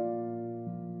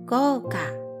豪華、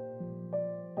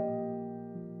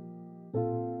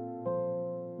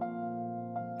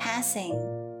passing,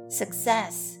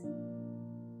 success,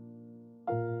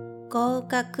 合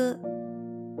格、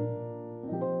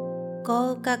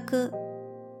合格、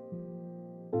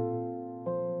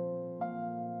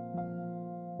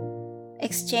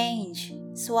exchange,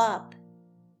 swap,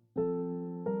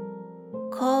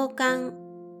 交換、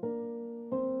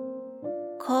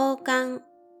交換、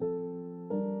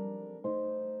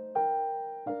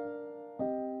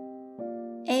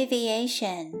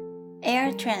aviation,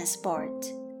 air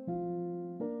transport,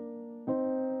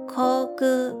 航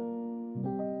空、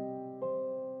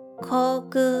航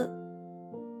空、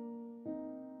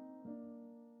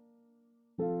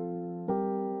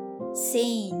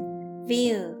scene,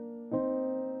 view,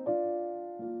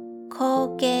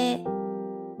 光景、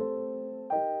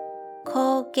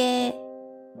光景、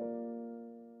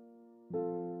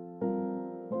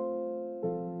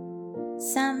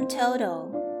sum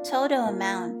total, total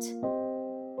amount,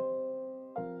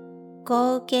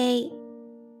 合計、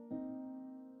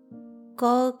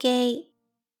合計、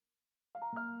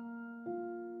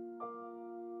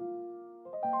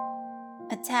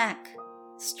attack,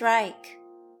 strike,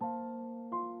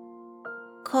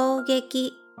 攻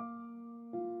撃、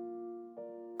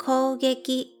攻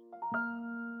撃、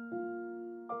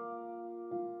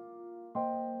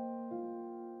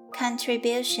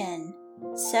contribution,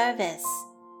 service,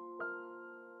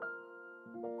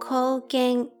 貢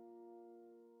献、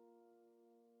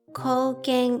貢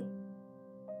献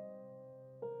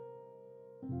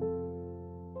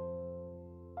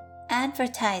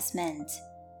advertisement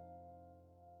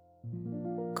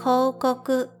広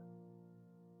告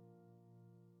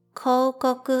広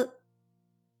告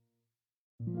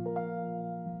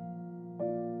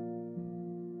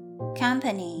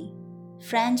company,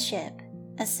 friendship,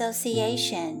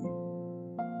 association,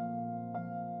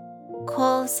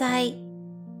 交際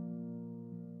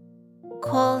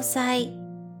交際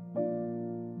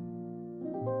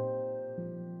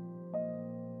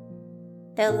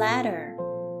the latter,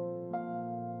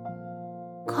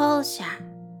 校舎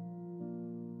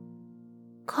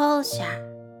校舎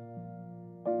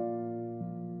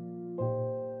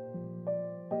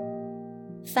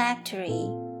factory,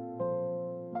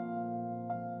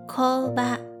 工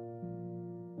場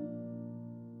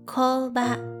工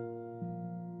場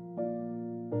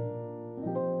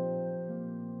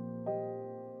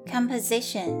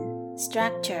composition,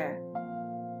 structure,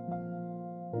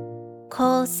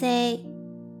 構成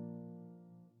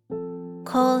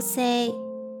構成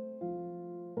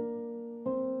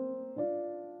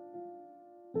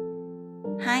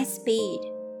high speed,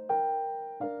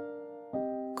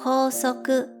 高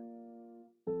速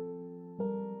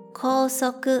高速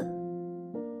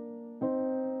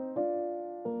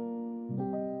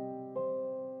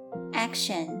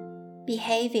action,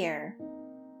 behavior,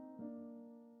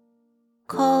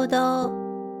 行動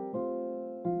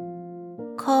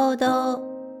行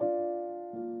動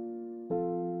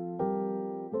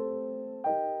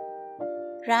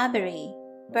robbery,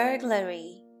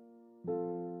 burglary,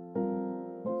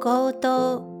 強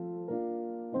盗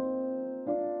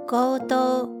強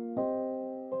盗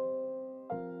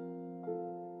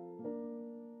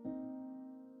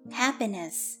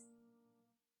happiness,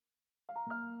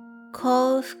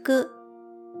 幸福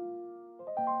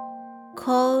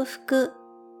幸福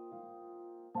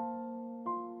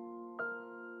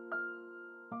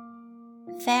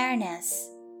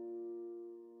fairness,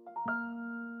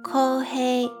 公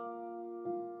平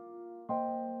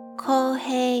公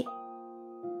平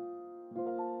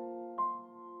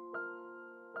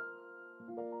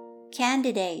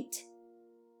candidate,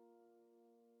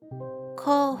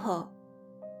 候補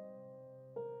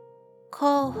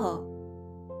候補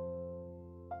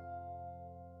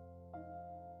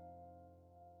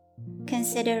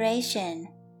consideration,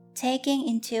 taking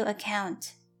into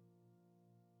account,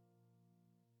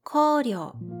 考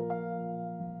慮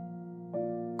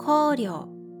考慮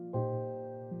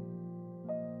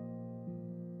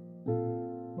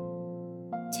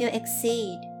to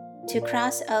exceed, to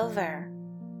cross over,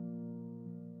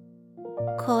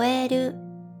 超える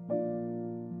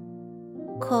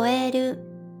超える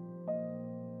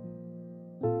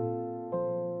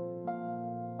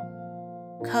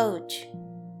coach,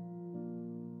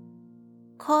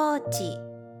 コーチ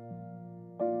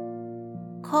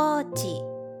コーチ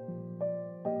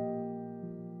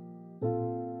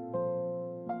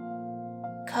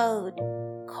code,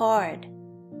 cord,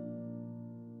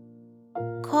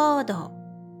 コード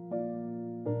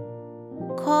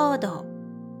コード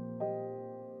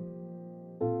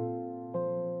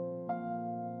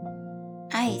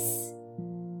ice,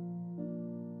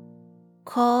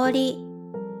 氷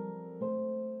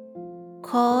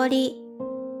氷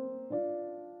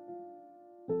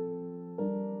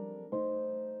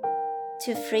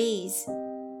to freeze,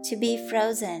 to be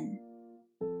frozen,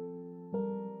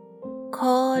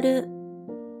 凍る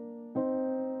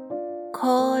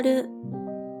凍る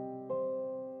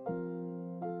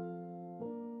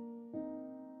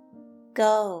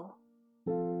go,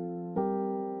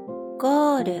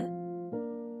 ゴール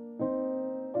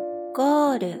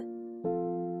ゴール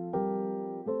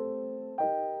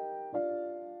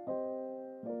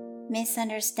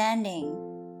misunderstanding,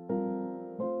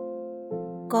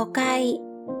 誤解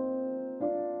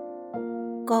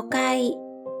誤解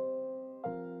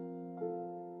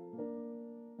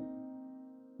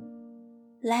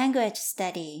language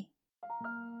study,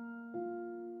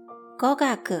 語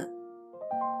学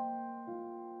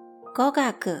語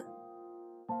学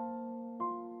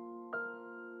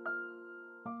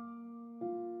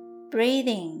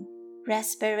breathing,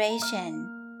 respiration,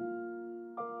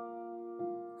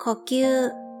 呼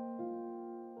吸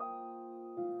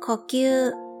呼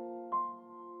吸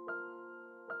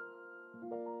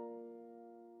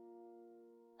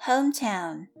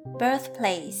hometown,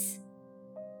 birthplace,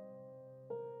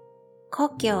 故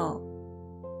郷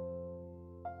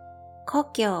故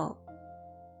郷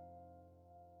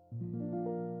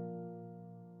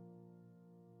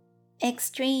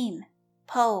extreme,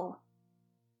 pole,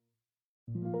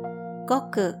 ご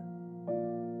く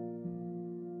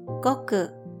ご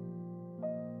く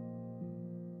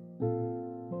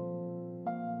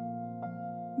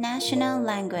national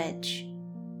language.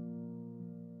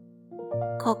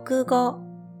 国語、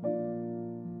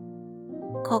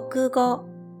国語。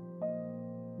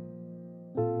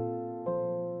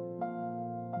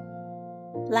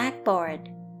blackboard,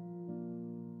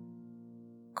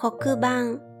 黒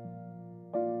板、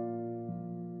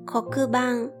黒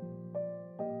板。